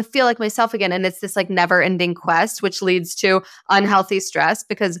again. I want to feel like myself again. And it's this like never ending quest, which leads to unhealthy stress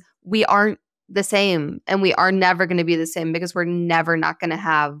because we aren't the same and we are never going to be the same because we're never not going to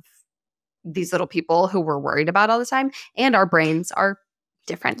have these little people who we're worried about all the time. And our brains are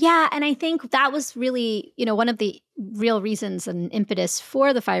different. Yeah. And I think that was really, one of the real reasons and impetus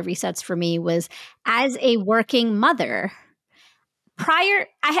for the 5 resets for me was as a working mother. Prior,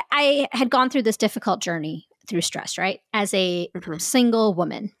 I had gone through this difficult journey through stress, right? As a single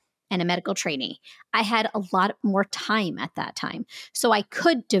woman and a medical trainee, I had a lot more time at that time. So I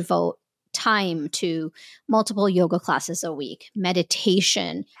could devote time to multiple yoga classes a week,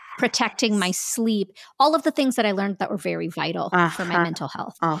 meditation, protecting my sleep, all of the things that I learned that were very vital for my mental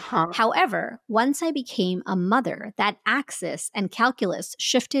health. However, once I became a mother, that axis and calculus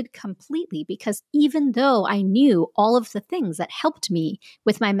shifted completely because even though I knew all of the things that helped me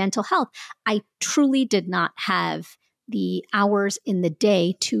with my mental health, I truly did not have the hours in the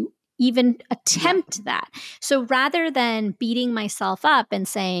day to even attempt that. So rather than beating myself up and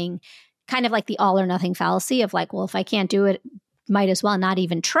saying, kind of like the all or nothing fallacy of like, well, if I can't do it, might as well not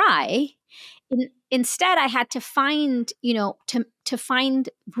even try. Instead, I had to find, to find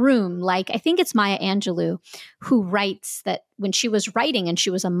room. Like, I think it's Maya Angelou who writes that when she was writing and she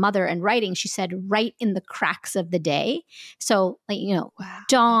was a mother and writing, she said, write in the cracks of the day. So like, Wow.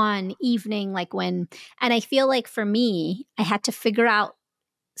 dawn, evening, and I feel like for me, I had to figure out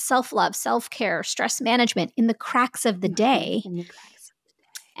self-love, self-care, stress management in the cracks of the day. In the cracks of the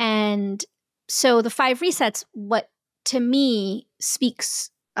day. And so the 5 resets, what to me speaks.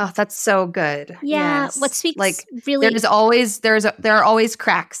 Oh, that's so good. Yeah. Yes. What speaks like really. there are always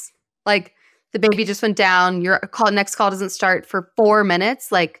cracks. Like the baby just went down. Your next call doesn't start for 4 minutes.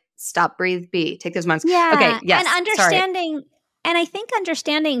 Like stop, breathe, be. Take those moments. Yeah. Okay. Yes. And understanding. Sorry. And I think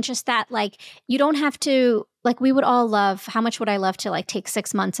understanding just that, like, you don't have to, like, we would all love, how much would I love to like take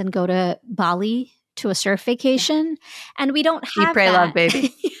 6 months and go to Bali to a surf vacation? And we don't have Eat, pray, that. love,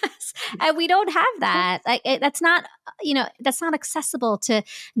 baby. Yes. And we don't have that. Like, that's not accessible to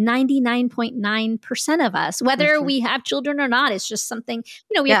 99.9% of us, whether we have children or not. It's just something,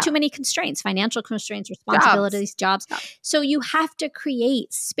 we have too many constraints, financial constraints, responsibilities, jobs. So you have to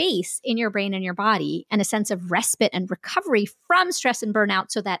create space in your brain and your body and a sense of respite and recovery from stress and burnout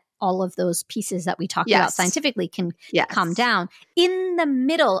so that all of those pieces that we talked about scientifically can calm down in the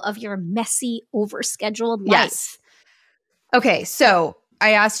middle of your messy, overscheduled life. Yes. Okay, so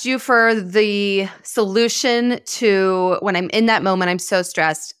I asked you for the solution to when I'm in that moment, I'm so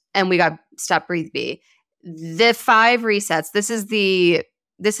stressed, and we got stop, breathe, be. The 5 resets. This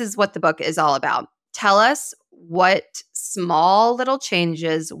is what the book is all about. Tell us what small little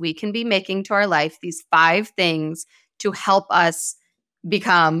changes we can be making to our life, these 5 things to help us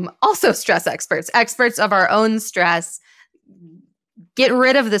become also stress experts of our own stress, get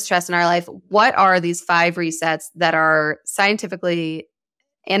rid of the stress in our life. What are these 5 resets that are scientifically,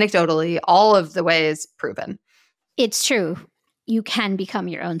 anecdotally, all of the ways proven? It's true. You can become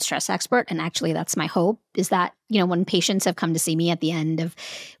your own stress expert. And actually, that's my hope, is that, when patients have come to see me at the end of,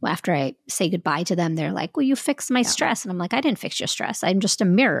 after I say goodbye to them, they're like, well, you fixed my stress. And I'm like, I didn't fix your stress. I'm just a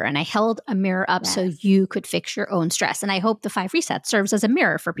mirror. And I held a mirror up so you could fix your own stress. And I hope the 5 resets serves as a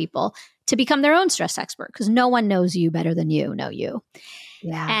mirror for people to become their own stress expert, because no one knows you better than you know you.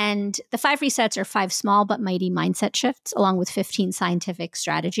 Yeah. And the 5 resets are 5 small but mighty mindset shifts, along with 15 scientific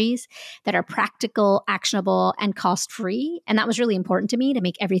strategies that are practical, actionable, and cost-free. And that was really important to me, to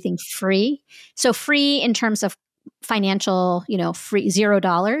make everything free. So free in terms of financial, free,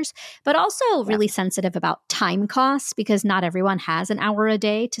 $0, but also really sensitive about time costs, because not everyone has an hour a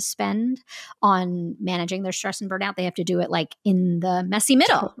day to spend on managing their stress and burnout. They have to do it like in the messy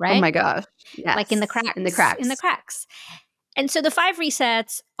middle, right? Oh my gosh. Yes. Like in the cracks. And so the 5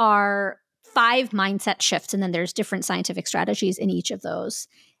 resets are 5 mindset shifts, and then there's different scientific strategies in each of those.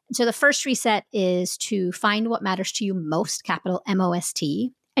 And so the first reset is to find what matters to you most, capital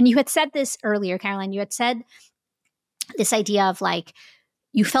MOST. And you had said this earlier, Caroline. You had said this idea of like,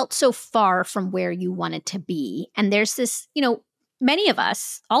 you felt so far from where you wanted to be. And there's this, many of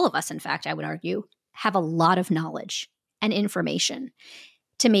us, all of us, in fact, I would argue, have a lot of knowledge and information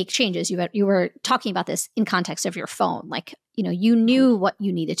to make changes. You were talking about this in context of your phone. Like, you knew what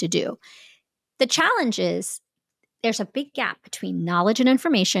you needed to do. The challenge is there's a big gap between knowledge and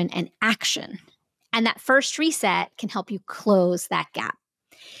information and action. And that first reset can help you close that gap.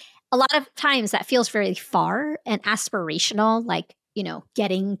 A lot of times that feels very far and aspirational, like,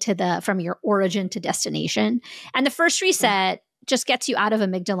 getting from your origin to destination. And the first reset just gets you out of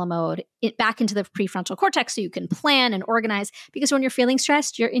amygdala mode, back into the prefrontal cortex so you can plan and organize. Because when you're feeling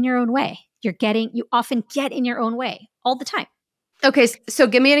stressed, you're in your own way. You often get in your own way all the time. Okay, so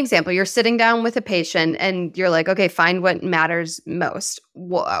give me an example. You're sitting down with a patient and you're like, okay, find what matters most.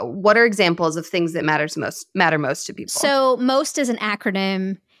 What are examples of things that matter most to people? So MOST is an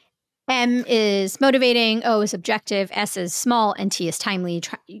acronym. M is motivating, O is objective, S is small, and T is timely.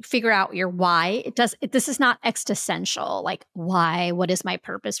 Figure out your why. This is not existential, like why, what is my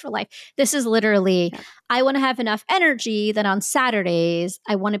purpose for life? This is literally, I want to have enough energy that on Saturdays,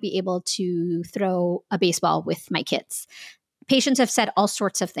 I want to be able to throw a baseball with my kids. Patients have said all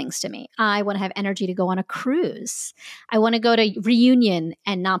sorts of things to me. I want to have energy to go on a cruise. I want to go to reunion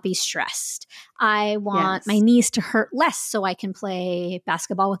and not be stressed. I want my knees to hurt less so I can play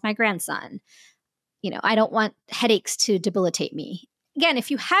basketball with my grandson. I don't want headaches to debilitate me. Again,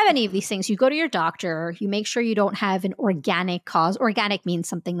 if you have any of these things, you go to your doctor, you make sure you don't have an organic cause. Organic means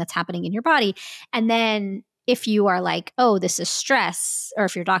something that's happening in your body. And then if you are like, oh, this is stress, or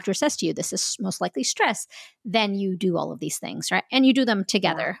if your doctor says to you, this is most likely stress, then you do all of these things, right? And you do them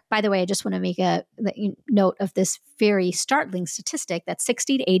together. Yeah. By the way, I just want to make a note of this very startling statistic that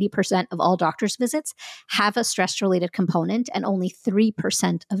 60 to 80% of all doctor's visits have a stress-related component, and only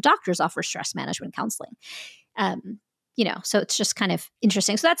 3% of doctors offer stress management counseling. So it's just kind of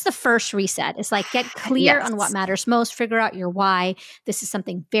interesting. So that's the first reset. It's like, get clear on what matters most, figure out your why. This is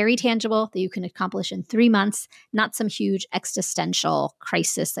something very tangible that you can accomplish in 3 months, not some huge existential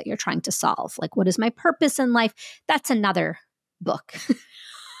crisis that you're trying to solve. Like, what is my purpose in life? That's another book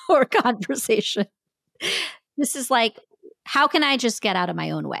or conversation. This is like, how can I just get out of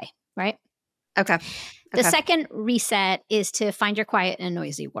my own way, right? Okay. The second reset is to find your quiet in a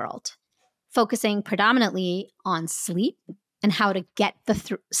noisy world, focusing predominantly on sleep and how to get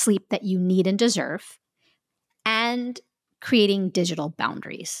the sleep that you need and deserve, and creating digital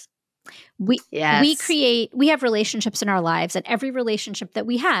boundaries. We have relationships in our lives, and every relationship that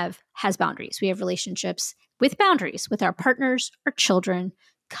we have has boundaries. We have relationships with boundaries with our partners, our children,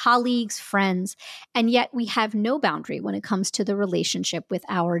 colleagues, friends, and yet we have no boundary when it comes to the relationship with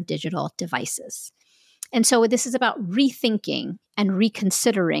our digital devices. And so this is about rethinking and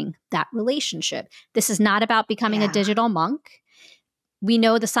reconsidering that relationship. This is not about becoming a digital monk. We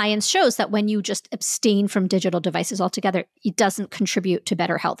know the science shows that when you just abstain from digital devices altogether, it doesn't contribute to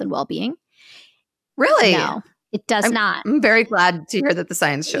better health and well-being. Really? No, it does not. I'm very glad to hear that the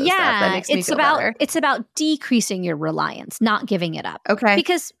science shows that. That makes me feel better. It's about decreasing your reliance, not giving it up. Okay.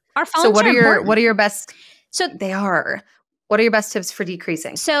 Because our phones are important. What are your best? So they are. What are your best tips for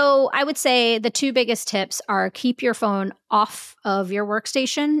decreasing? So I would say the two biggest tips are keep your phone off of your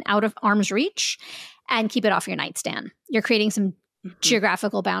workstation, out of arm's reach, and keep it off your nightstand. You're creating some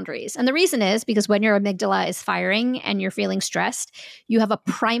geographical boundaries. And the reason is because when your amygdala is firing and you're feeling stressed, you have a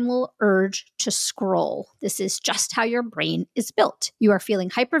primal urge to scroll. This is just how your brain is built. You are feeling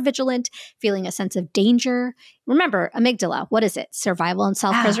hypervigilant, feeling a sense of danger. Remember, amygdala, what is it? Survival and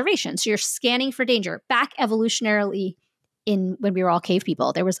self-preservation. So you're scanning for danger. Back evolutionarily, when we were all cave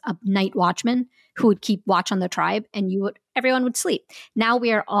people, there was a night watchman who would keep watch on the tribe, and everyone would sleep. Now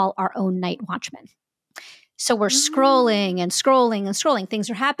we are all our own night watchmen. So we're scrolling and scrolling and scrolling. Things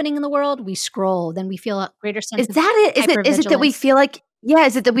are happening in the world. We scroll. Then we feel a greater sense of hypervigilance. Is it that we feel like,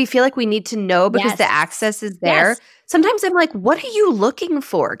 is it that we feel like we need to know because the access is there? Yes. Sometimes I'm like, what are you looking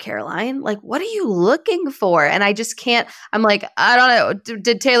for, Caroline? Like, what are you looking for? And I just can't. I'm like, I don't know.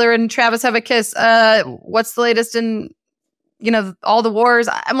 Did Taylor and Travis have a kiss? What's the latest in all the wars?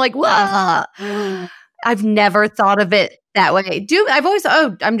 I'm like, whoa. I've never thought of it that way. I've always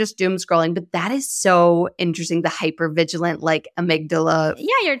I'm just doom scrolling, but that is so interesting. The hypervigilant, like amygdala.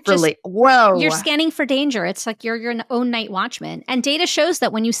 Yeah, you're scanning for danger. It's like you're your own night watchman. And data shows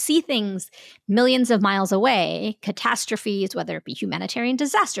that when you see things millions of miles away, catastrophes, whether it be humanitarian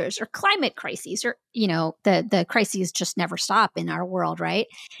disasters or climate crises, or the crises just never stop in our world, right?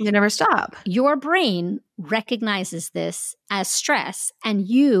 They never stop. Your brain recognizes this as stress, and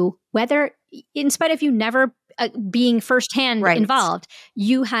you, whether in spite of you never being firsthand involved,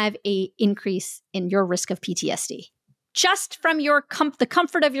 you have a increase in your risk of PTSD just from your the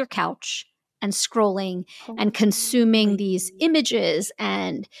comfort of your couch and scrolling and consuming these images.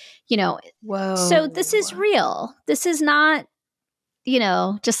 And so this is real. This is not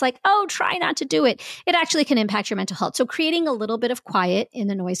just like, try not to do it. It actually can impact your mental health. So creating a little bit of quiet in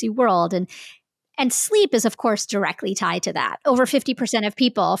the noisy world, and sleep is, of course, directly tied to that. Over 50% of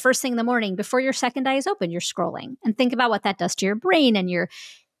people, first thing in the morning, before your second eye is open, you're scrolling. And think about what that does to your brain and your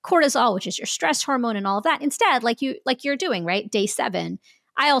cortisol, which is your stress hormone, and all of that. Instead, like you're doing, right? Day 7.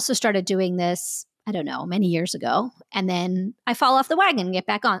 I also started doing this, I don't know, many years ago. And then I fall off the wagon and get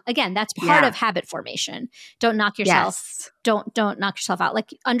back on. Again, that's part of habit formation. Don't knock yourself. Don't knock yourself out.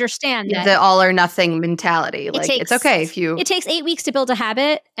 Like, understand that the all or nothing mentality. It's okay if you. It takes 8 weeks to build a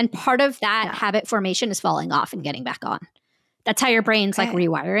habit, and part of that habit formation is falling off and getting back on. That's how your brain's like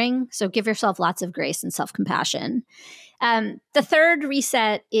rewiring. So give yourself lots of grace and self-compassion. The third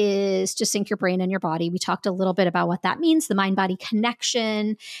reset is to sync your brain and your body. We talked a little bit about what that means, the mind-body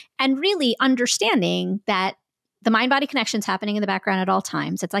connection, and really understanding that the mind-body connection is happening in the background at all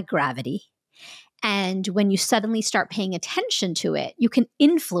times. It's like gravity. And when you suddenly start paying attention to it, you can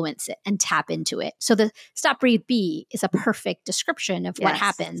influence it and tap into it. So the Stop, Breathe, Be is a perfect description of what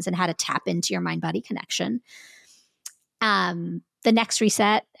happens and how to tap into your mind-body connection. The next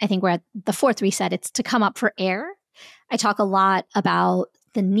reset, I think we're at the fourth reset, it's to come up for air. I talk a lot about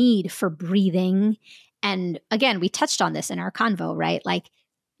the need for breathing. And again, we touched on this in our convo, right? Like,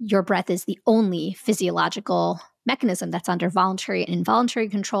 your breath is the only physiological mechanism that's under voluntary and involuntary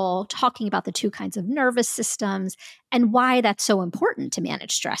control, talking about the two kinds of nervous systems and why that's so important to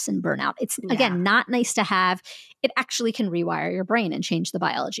manage stress and burnout. It's, again, not nice to have. It actually can rewire your brain and change the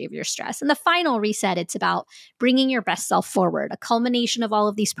biology of your stress. And the final reset, it's about bringing your best self forward, a culmination of all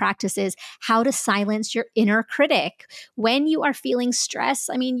of these practices, how to silence your inner critic when you are feeling stress.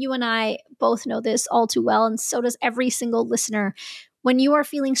 I mean, you and I both know this all too well, and so does every single listener. When you are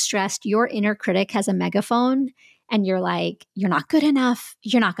feeling stressed, your inner critic has a megaphone and you're like, you're not good enough.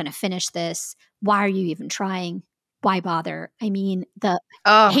 You're not going to finish this. Why are you even trying? Why bother? I mean, the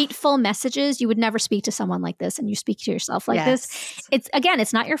hateful messages, you would never speak to someone like this and you speak to yourself like this. It's, again,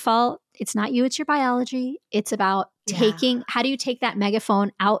 it's not your fault. It's not you. It's your biology. It's about taking, how do you take that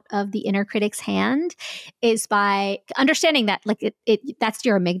megaphone out of the inner critic's hand is by understanding that like that's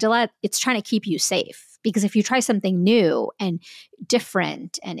your amygdala. It's trying to keep you safe. Because if you try something new and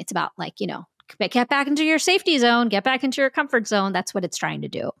different, and it's about like, you know, get back into your safety zone, get back into your comfort zone, that's what it's trying to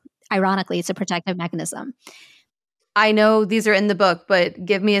do. Ironically, it's a protective mechanism. I know these are in the book, but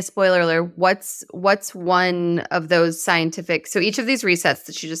give me a spoiler alert. What's one of those scientific? So each of these resets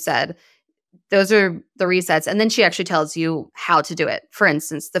that you just said, those are the resets. And then she actually tells you how to do it. For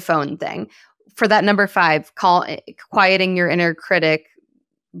instance, the phone thing. For that number 5, quieting your inner critic,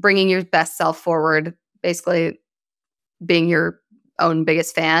 bringing your best self forward, basically being your own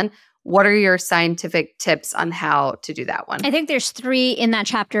biggest fan. What are your scientific tips on how to do that one? I think there's 3 in that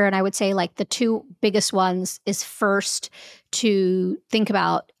chapter. And I would say like the 2 biggest ones is first to think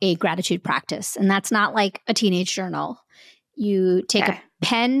about a gratitude practice. And that's not like a teenage journal. You take a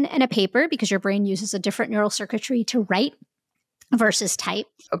pen and a paper because your brain uses a different neural circuitry to write versus type.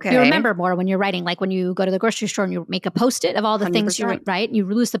 Okay. You remember more when you're writing, like when you go to the grocery store and you make a Post-it of all the 100%. Things you write, and you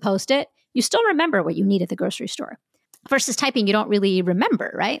lose the Post-it, you still remember what you need at the grocery store. Versus typing, you don't really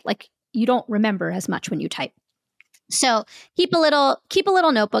remember, right? Like you don't remember as much when you type. So keep a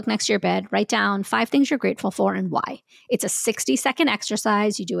little notebook next to your bed. Write down 5 things you're grateful for and why. It's a 60-second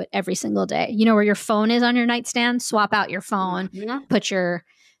exercise. You do it every single day. You know where your phone is on your nightstand? Swap out your phone.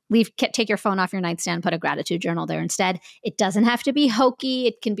 Take your phone off your nightstand. Put a gratitude journal there instead. It doesn't have to be hokey.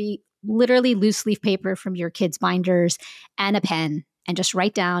 It can be literally loose leaf paper from your kids' binders and a pen, and just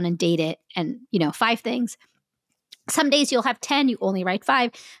write down and date it. And 5 things. Some days you'll have 10. You only write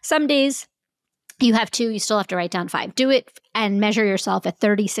 5. Some days you have 2, you still have to write down 5. Do it and measure yourself at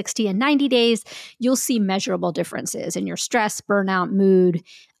 30, 60, and 90 days. You'll see measurable differences in your stress, burnout, mood,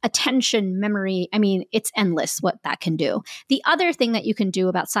 attention, memory. I mean, it's endless what that can do. The other thing that you can do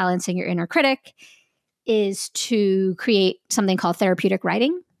about silencing your inner critic is to create something called therapeutic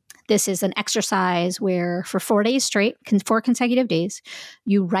writing. This is an exercise where for 4 days straight, 4 consecutive days,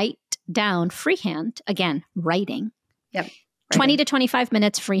 you write down freehand, again, writing. Yep. 20 to 25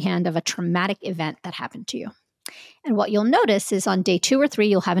 minutes freehand of a traumatic event that happened to you. And what you'll notice is on day 2 or 3,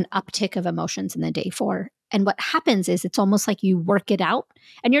 you'll have an uptick of emotions, and then day 4. And what happens is it's almost like you work it out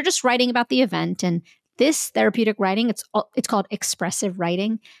and you're just writing about the event. And this therapeutic writing, it's called expressive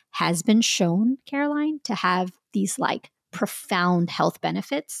writing, has been shown, Caroline, to have these like profound health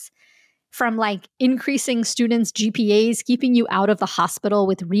benefits, from like increasing students' GPAs, keeping you out of the hospital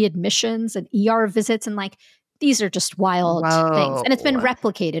with readmissions and ER visits, and like these are just wild things. And it's been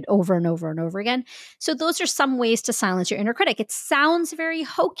replicated over and over and over again. So those are some ways to silence your inner critic. It sounds very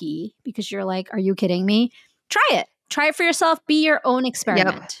hokey because you're like, are you kidding me? Try it. Try it for yourself. Be your own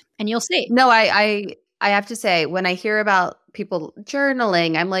experiment and you'll see. No, I have to say, when I hear about people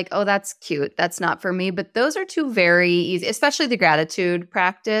journaling, I'm like, oh, that's cute. That's not for me. But those are 2 very easy, especially the gratitude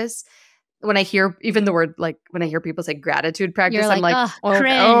practice. When I hear even the word, like when I hear people say gratitude practice, I'm like,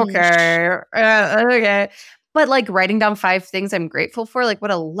 cringe. Okay. But like writing down 5 things I'm grateful for, like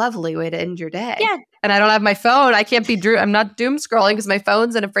what a lovely way to end your day. Yeah. And I don't have my phone. I can't be I'm not doom scrolling because my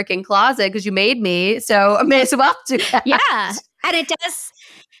phone's in a freaking closet because you made me. So I may as well do that. Yeah. And it does.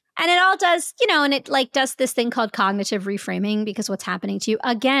 And it all does, and it like does this thing called cognitive reframing, because what's happening to you,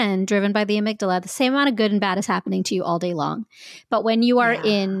 again, driven by the amygdala, the same amount of good and bad is happening to you all day long. But when you are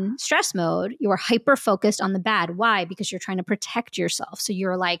in stress mode, you are hyper focused on the bad. Why? Because you're trying to protect yourself. So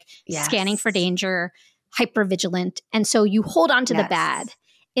you're like scanning for danger, hyper vigilant. And so you hold on to the bad.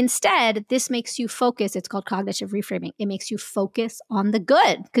 Instead, this makes you focus. It's called cognitive reframing. It makes you focus on the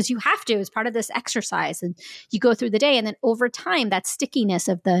good because you have to as part of this exercise. And you go through the day, and then over time, that stickiness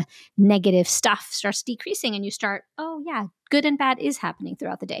of the negative stuff starts decreasing, and you start, oh yeah, good and bad is happening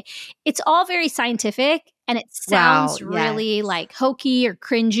throughout the day. It's all very scientific, and it sounds really like hokey or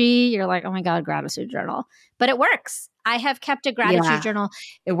cringy. You're like, oh my God, gratitude journal. But it works. I have kept a gratitude journal.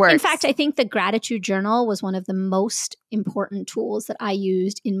 It works. In fact, I think the gratitude journal was one of the most important tools that I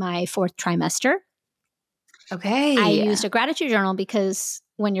used in my 4th trimester. Okay. I used a gratitude journal because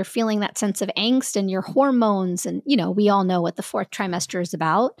when you're feeling that sense of angst and your hormones, and we all know what the fourth trimester is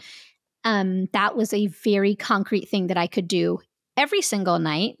about, that was a very concrete thing that I could do every single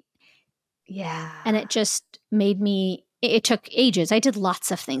night. Yeah. And it just made me, it took ages. I did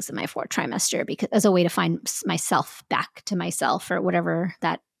lots of things in my fourth trimester because as a way to find myself back to myself, or whatever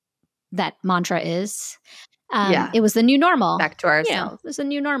that mantra is. It was the new normal. Back to ourselves. It was a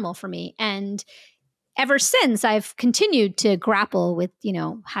new normal for me. And ever since, I've continued to grapple with,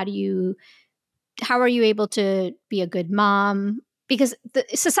 how are you able to be a good mom? Because the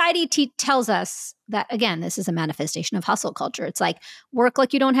society tells us that, again, this is a manifestation of hustle culture. It's like work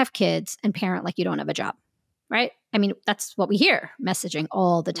like you don't have kids and parent like you don't have a job, right? I mean, that's what we hear messaging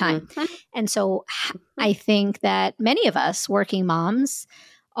all the time. Mm-hmm. And so I think that many of us working moms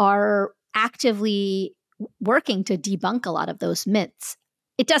are actively working to debunk a lot of those myths.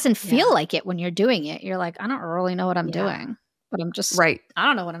 It doesn't feel like it when you're doing it. You're like, I don't really know what I'm doing, but I'm just, I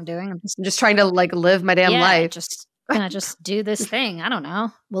don't know what I'm doing. I'm just trying to live my damn life. Just gonna just do this thing. I don't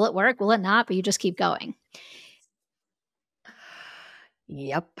know. Will it work? Will it not? But you just keep going.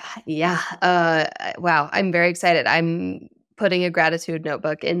 Yep. Yeah. Wow. I'm very excited. I'm putting a gratitude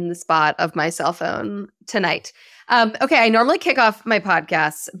notebook in the spot of my cell phone tonight. Okay. I normally kick off my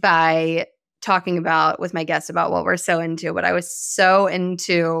podcasts by talking with my guests about what we're so into, but I was so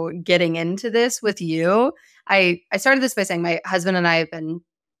into getting into this with you. I started this by saying my husband and I have been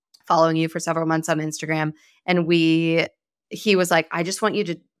following you for several months on Instagram, and he was like, I just want you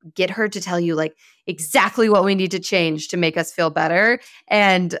to get her to tell you exactly what we need to change to make us feel better.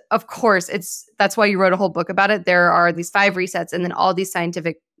 And of course, that's why you wrote a whole book about it. There are these 5 resets and then all these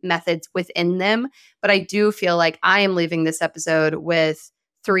scientific methods within them. But I do feel like I am leaving this episode with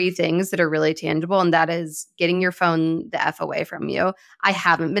 3 things that are really tangible, and that is getting your phone the F away from you. I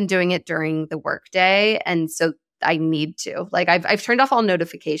haven't been doing it during the workday, and so I need to. I've turned off all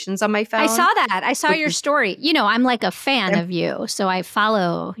notifications on my phone. I saw that. I saw your story. I'm like a fan of you, so I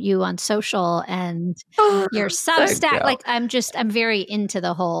follow you on social and your Substack. I'm very into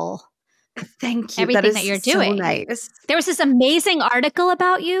the whole. Thank you. Everything that you're doing. So nice. There was this amazing article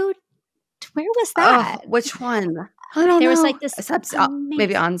about you. Where was that? Which one? I don't know. There was this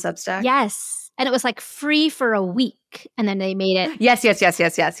maybe on Substack. Yes, and it was free for a week, and then they made it. Yes.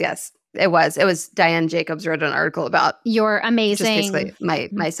 It was Diane Jacobs wrote an article about your amazing, just basically my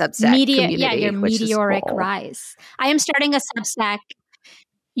Substack community. Yeah, your meteoric rise. I am starting a Substack.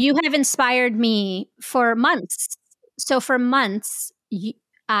 You have inspired me for months. So for months,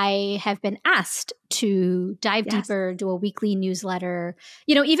 I have been asked to dive deeper, do a weekly newsletter.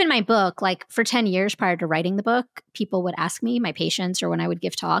 Even my book, for 10 years prior to writing the book, people would ask me, my patients, or when I would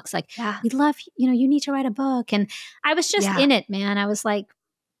give talks, we'd love, you need to write a book. And I was just in it, man. I was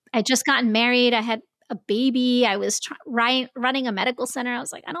I'd just gotten married. I had a baby. I was running a medical center. I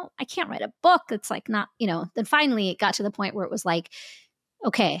was like, I can't write a book. It's not, then finally it got to the point where it was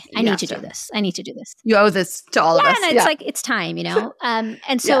okay, I need to do this. I need to do this. You owe this to all of us. And it's it's time,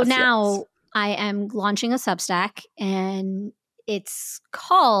 and so now I am launching a Substack, and it's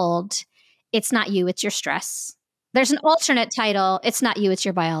called It's Not You, It's Your Stress. There's an alternate title. It's Not You, It's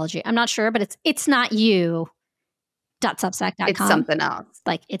Your Biology. I'm not sure, but it's not you. .substack.com. It's something else.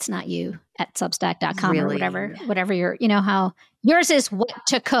 It's not you at substack.com really? Or whatever your, how yours is what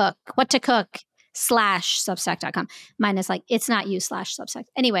to cook /substack.com. Mine is it's not you /substack.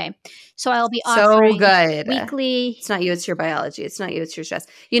 Anyway, so I'll be offering weekly. It's not you, it's your biology. It's not you, it's your stress.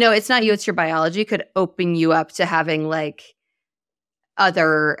 It's not you, it's your biology could open you up to having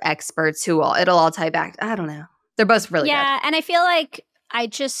other experts it'll all tie back. I don't know. They're both really good. Yeah. And I feel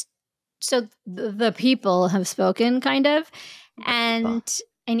so the people have spoken kind of, and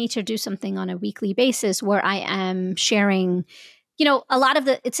I need to do something on a weekly basis where I am sharing, a lot of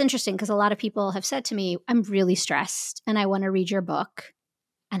it's interesting because a lot of people have said to me, I'm really stressed and I want to read your book.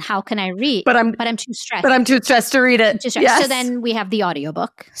 And how can I read? But I'm too stressed. But I'm too stressed to read it. Yes. So then we have the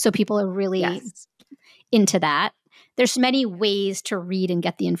audiobook. So people are really into that. There's many ways to read and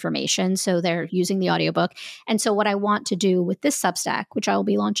get the information. So they're using the audiobook. And so what I want to do with this Substack, which I will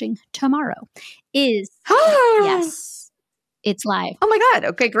be launching tomorrow, is yes, it's live. Oh my God.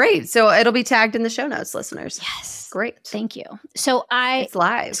 Okay, great. So it'll be tagged in the show notes, listeners. Yes. Great. Thank you. So it's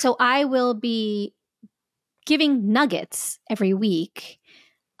live. So I will be giving nuggets every week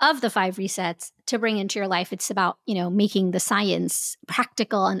of the 5 resets to bring into your life. It's about, making the science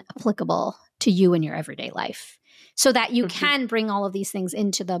practical and applicable to you in your everyday life, so that you can bring all of these things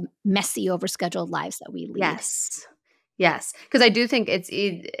into the messy, overscheduled lives that we lead. Yes. Because I do think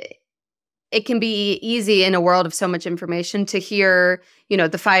it can be easy in a world of so much information to hear,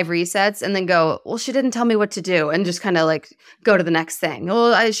 the 5 resets and then go, well, she didn't tell me what to do, and just kind of like go to the next thing.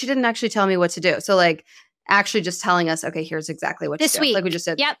 Well, she didn't actually tell me what to do. So like actually just telling us, okay, here's exactly what to do. This week. Like we just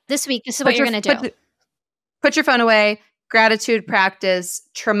said. Yep. This week. This is what you're going to do. Put your phone away. Gratitude practice,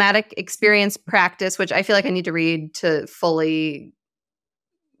 traumatic experience practice, which I feel like I need to read to fully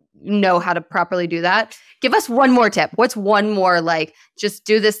know how to properly do that. Give us one more tip. What's one more, like, just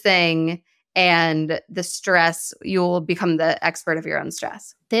do this thing and the stress, you will become the expert of your own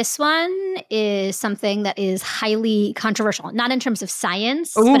stress. This one is something that is highly controversial, not in terms of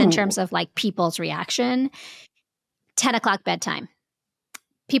science, but in terms of like people's reaction. 10 o'clock bedtime.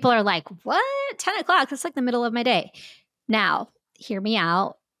 People are like, what? 10 o'clock? That's like the middle of my day. Now, hear me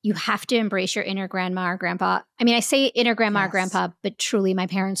out. You have to embrace your inner grandma or grandpa. I mean, I say inner grandma or grandpa, but truly my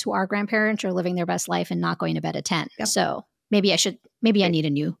parents who are grandparents are living their best life and not going to bed at 10. Yep. So maybe I need a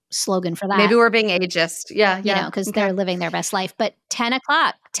new slogan for that. Maybe we're being ageist. Yeah. Because they're living their best life. But 10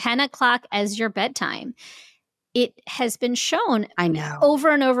 o'clock as your bedtime. It has been shown over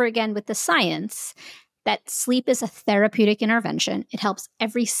and over again with the science that sleep is a therapeutic intervention. It helps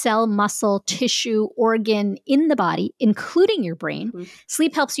every cell, muscle, tissue, organ in the body, including your brain. Mm-hmm.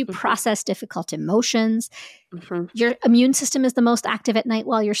 Sleep helps you process difficult emotions. Mm-hmm. Your immune system is the most active at night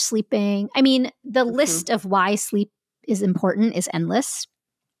while you're sleeping. I mean, the list of why sleep is important is endless.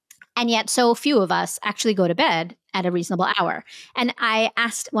 And yet so few of us actually go to bed at a reasonable hour. And I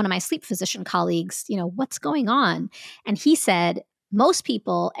asked one of my sleep physician colleagues, what's going on? And he said, most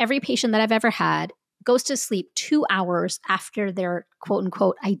people, every patient that I've ever had, goes to sleep 2 hours after their quote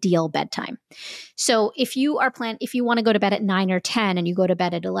unquote ideal bedtime. So if you want to go to bed at 9 or 10 and you go to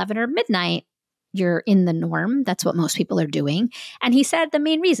bed at 11 or midnight, you're in the norm. That's what most people are doing. And he said the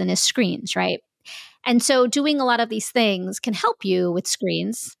main reason is screens, right? And so doing a lot of these things can help you with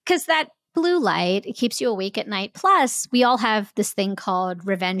screens because that blue light, it keeps you awake at night. Plus, we all have this thing called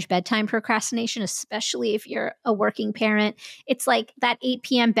revenge bedtime procrastination, especially if you're a working parent. It's like that 8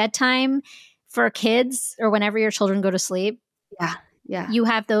 p.m. bedtime for kids or whenever your children go to sleep. Yeah. You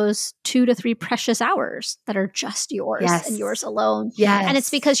have those 2 to 3 precious hours that are just yours and yours alone. Yes. And it's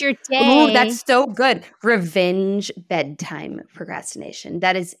because your day. Oh, that's so good. Revenge bedtime procrastination.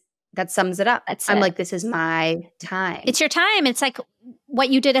 That sums it up. I'm like, this is my time. It's your time. It's like what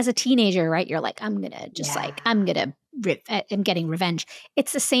you did as a teenager, right? You're like, I'm getting revenge.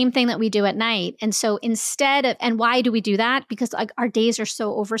 It's the same thing that we do at night. And so and why do we do that? Because like our days are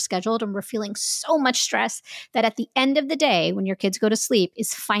so overscheduled and we're feeling so much stress that at the end of the day, when your kids go to sleep,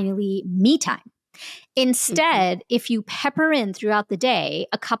 is finally me time. Instead, if you pepper in throughout the day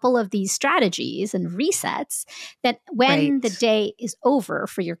a couple of these strategies and resets, that when the day is over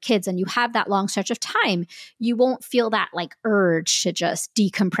for your kids and you have that long stretch of time, you won't feel that like urge to just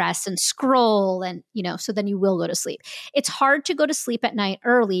decompress and scroll and, so then you will go to sleep. It's hard to go to sleep at night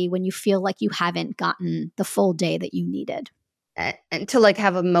early when you feel like you haven't gotten the full day that you needed. And to like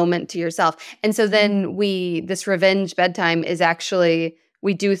have a moment to yourself. And so then this revenge bedtime is actually,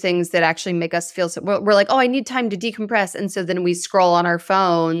 we do things that actually make us feel we're like, oh, I need time to decompress. And so then we scroll on our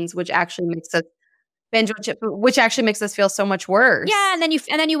phones, which actually makes us binge, which actually makes us feel so much worse. Yeah. And then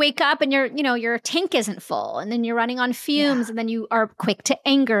you wake up and your tank isn't full and then you're running on fumes and then you are quick to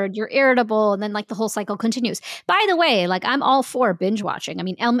anger, you're irritable. And then like the whole cycle continues. By the way, like I'm all for binge watching. I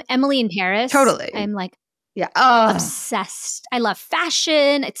mean, Emily in Paris. Totally. I'm like obsessed. I love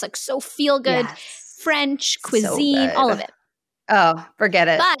fashion. It's like so feel good. Yes. French cuisine, all of it. Oh, forget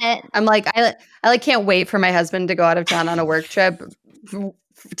it. But I'm like, I can't wait for my husband to go out of town on a work trip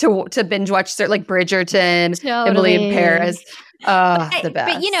to binge watch like Bridgerton, Emily in Paris. The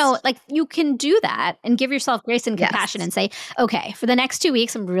best. But like you can do that and give yourself grace and compassion and say, okay, for the next 2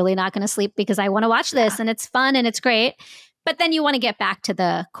 weeks, I'm really not going to sleep because I want to watch this and it's fun and it's great. But then you want to get back to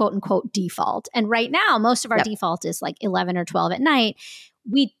the quote unquote default. And right now, most of our default is like 11 or 12 at night.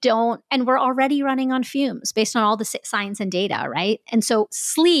 We don't, and we're already running on fumes based on all the science and data, right? And so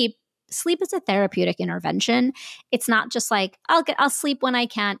sleep is a therapeutic intervention. It's not just like, I'll sleep when I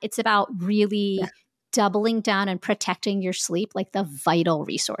can. It's about really doubling down and protecting your sleep like the vital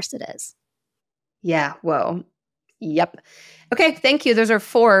resource it is. Yeah. Whoa. Yep. Okay. Thank you. Those are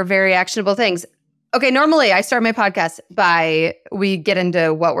 4 very actionable things. Okay. Normally I start my podcast we get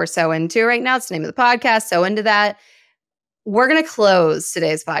into what we're so into right now. It's the name of the podcast. So into that. We're going to close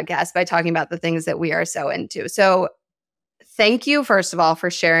today's podcast by talking about the things that we are so into. So thank you, first of all,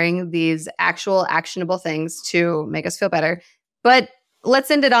 for sharing these actual actionable things to make us feel better. But let's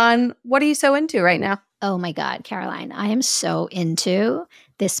end it on, what are you so into right now? Oh my God, Caroline, I am so into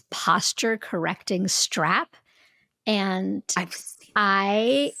this posture correcting strap And I've seen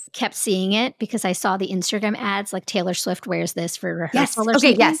I kept seeing it because I saw the Instagram ads like Taylor Swift wears this for rehearsal or Okay,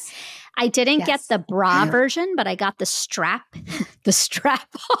 something. yes. I didn't get Yes. the bra version, but I got the strap, the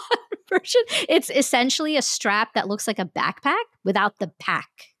strap-on version. It's essentially a strap that looks like a backpack without the pack.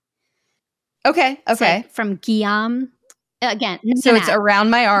 Okay. It's like from Guillaume. Again, So it's around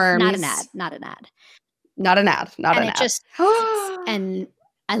my arms. Not an ad. Not an ad. Not an ad. Not and an it ad. just and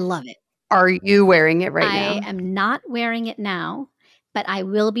I love it. Are you wearing it right now? I am not wearing it now, but I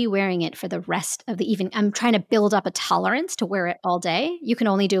will be wearing it for the rest of the evening. I'm trying to build up a tolerance to wear it all day. You can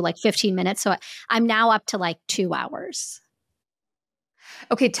only do like 15 minutes. So I'm now up to like 2 hours.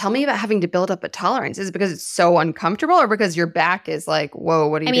 Okay, tell me about having to build up a tolerance. Is it because it's so uncomfortable or because your back is like, whoa,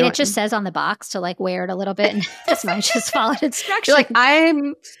 what are you doing? It just says on the box to like wear it a little bit. And that's why I just followed instructions. You're like,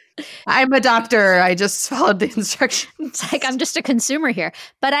 I'm a doctor. I just followed the instructions. It's like I'm just a consumer here.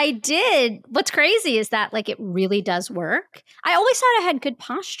 But I did. What's crazy is that like it really does work. I always thought I had good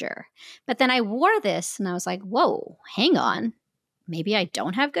posture. But then I wore this and I was like, whoa, hang on. Maybe I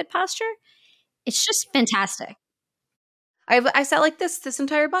don't have good posture. It's just fantastic. I sat like this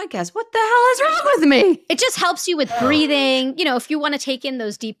entire podcast. What the hell is wrong with me? It just helps you with breathing. You know, if you want to take in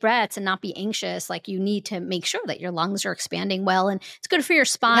those deep breaths and not be anxious, like you need to make sure that your lungs are expanding well, and it's good for your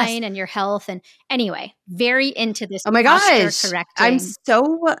spine and your health. And anyway, very into this. Oh my gosh. I'm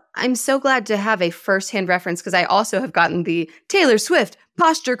so glad to have a firsthand reference because I also have gotten the Taylor Swift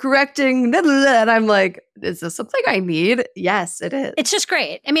posture correcting, and I'm like, is this something I need? Yes, it is. It's just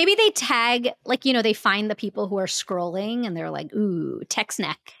great. And maybe they tag, like, you know, they find the people who are scrolling and they're like, ooh, text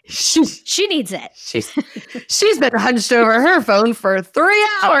neck. She needs it. She's been hunched over her phone for 3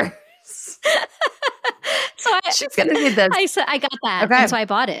 hours. So she's going to need this. I got that. Okay. And so I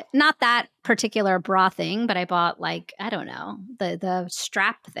bought it. Not that particular bra thing, but I bought like, I don't know, the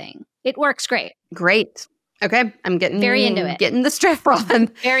strap thing. It works great. Great. Okay, I'm getting very into it. Getting the strap on.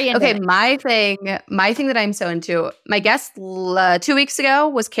 Very into it. Okay, my thing that I'm so into. My guest 2 weeks ago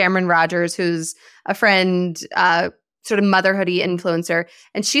was Cameron Rogers, who's a friend, sort of motherhoody influencer,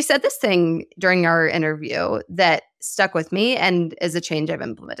 and she said this thing during our interview that stuck with me and is a change I've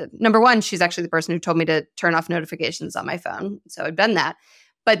implemented. Number one, she's actually the person who told me to turn off notifications on my phone, so I've done that.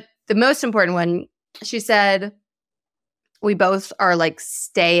 But the most important one, she said, we both are like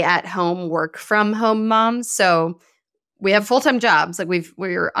stay at home, work from home moms. So we have full-time jobs. Like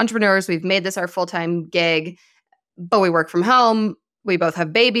we're entrepreneurs. We've made this our full-time gig, but we work from home. We both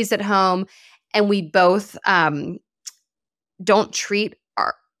have babies at home, and we both don't treat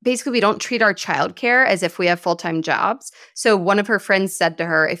our childcare as if we have full-time jobs. So one of her friends said to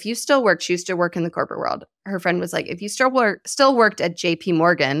her, if you still work, she used to work in the corporate world. Her friend was like, if you still worked at JP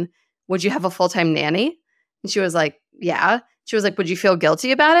Morgan, would you have a full-time nanny? And she was like, yeah. She was like, would you feel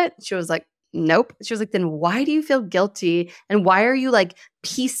guilty about it? She was like, nope. She was like, then why do you feel guilty? And why are you like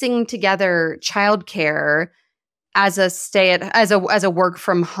piecing together childcare as a work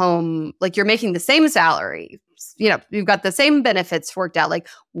from home? Like you're making the same salary, you know, you've got the same benefits worked out. Like,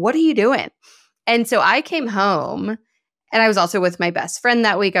 what are you doing? And so I came home, and I was also with my best friend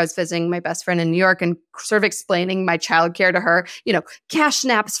that week. I was visiting my best friend in New York and sort of explaining my childcare to her, you know, cash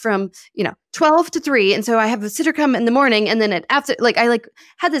naps from, 12 to 3. And so I have a sitter come in the morning, and then after, like, I like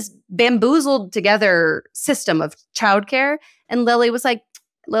had this bamboozled together system of childcare. And Lily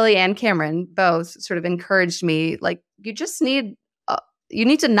and Cameron both sort of encouraged me, like, you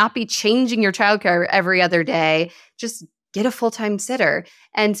need to not be changing your childcare every other day. Just get a full-time sitter.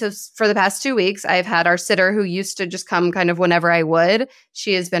 And so for the past 2 weeks, I've had our sitter who used to just come kind of whenever I would.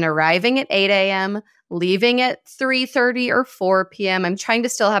 She has been arriving at 8 a.m., leaving at 3:30 or 4 p.m. I'm trying to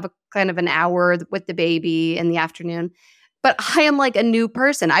still have a kind of an hour with the baby in the afternoon. But I am like a new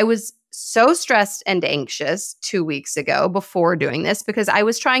person. I was so stressed and anxious 2 weeks ago before doing this because I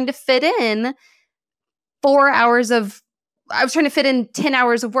was trying to fit in 10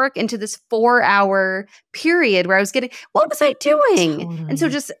 hours of work into this 4-hour period where I was what was I doing? Totally. And so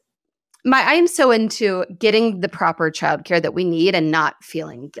I am so into getting the proper childcare that we need and not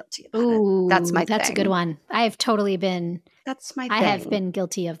feeling guilty about it. That's my thing. That's a good one. I have totally been. That's my thing. I have been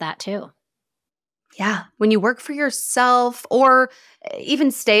guilty of that too. Yeah. When you work for yourself or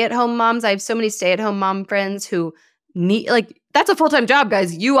even stay-at-home moms, I have so many stay-at-home mom friends who need, like, that's a full-time job,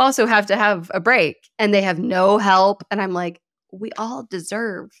 guys. You also have to have a break, and they have no help. And I'm like, we all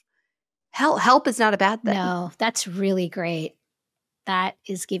deserve help. Help is not a bad thing. No, that's really great. That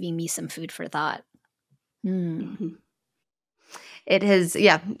is giving me some food for thought. Mm-hmm. It has,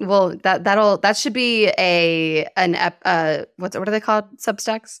 yeah. Well, that should be what are they called?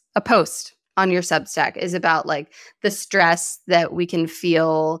 Substacks? A post on your Substack is about like the stress that we can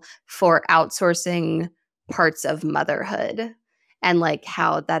feel for outsourcing parts of motherhood and like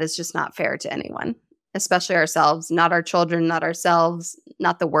how that is just not fair to anyone, especially ourselves, not our children, not ourselves,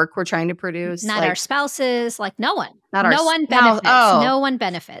 not the work we're trying to produce. Not like, our spouses, like no one. Not no our one s- benefits. no, No one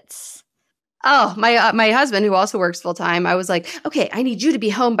benefits. Oh, my husband, who also works full time, I was like, okay, I need you to be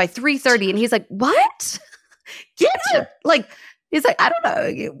home by 3:30. And he's like, what? Get it. Like, he's like, I don't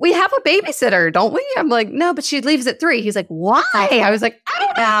know. We have a babysitter, don't we? I'm like, no, but she leaves at 3. He's like, why? I was like, I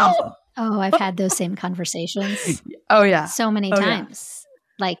don't know. Oh, I've had those same conversations Oh yeah. so many times.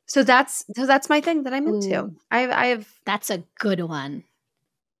 Yeah. Like, so that's my thing that I'm into. Ooh. I have, that's a good one.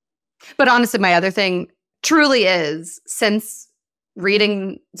 but honestly, my other thing truly is, since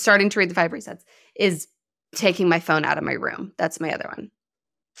starting to read the 5 resets, is taking my phone out of my room. That's my other one.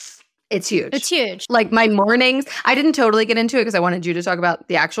 It's huge. It's huge. Like my mornings, I didn't totally get into it because I wanted you to talk about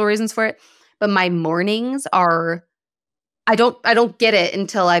the actual reasons for it. But my mornings are, I don't get it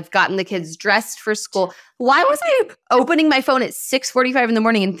until I've gotten the kids dressed for school. Why was I opening my phone at 6:45 in the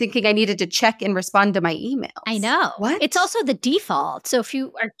morning and thinking I needed to check and respond to my emails? I know. What? It's also the default. So if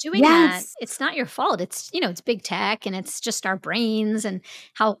you are doing that, it's not your fault. It's, it's big tech and it's just our brains and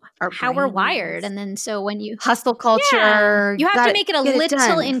how we're wired. And then so when you hustle culture, you have to make it a little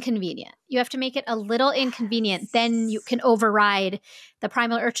done. inconvenient. You have to make it a little inconvenient. Then you can override the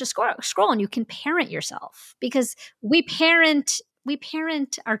primal urge to scroll and you can parent yourself, because we parent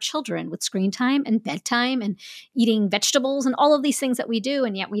our children with screen time and bedtime and eating vegetables and all of these things that we do,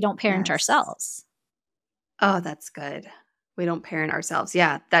 and yet we don't parent ourselves. Oh, that's good. We don't parent ourselves.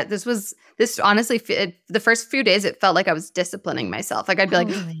 Yeah, this honestly, the first few days, it felt like I was disciplining myself. Like I'd be like,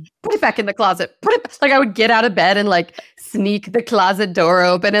 put it back in the closet. Like I would get out of bed and like sneak the closet door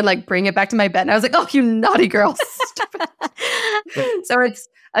open and like bring it back to my bed. And I was like, oh, you naughty girl. So it's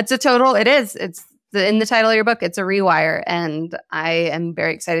in the title of your book, it's a rewire. And I am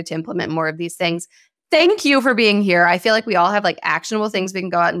very excited to implement more of these things. Thank you for being here. I feel like we all have like actionable things we can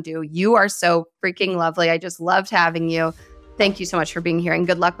go out and do. You are so freaking lovely. I just loved having you. Thank you so much for being here, and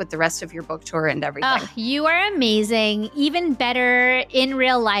good luck with the rest of your book tour and everything. Oh, you are amazing. Even better in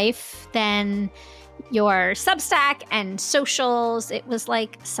real life than your Substack and socials. It was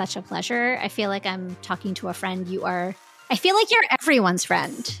like such a pleasure. I feel like I'm talking to a friend. I feel like you're everyone's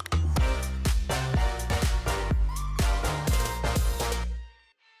friend.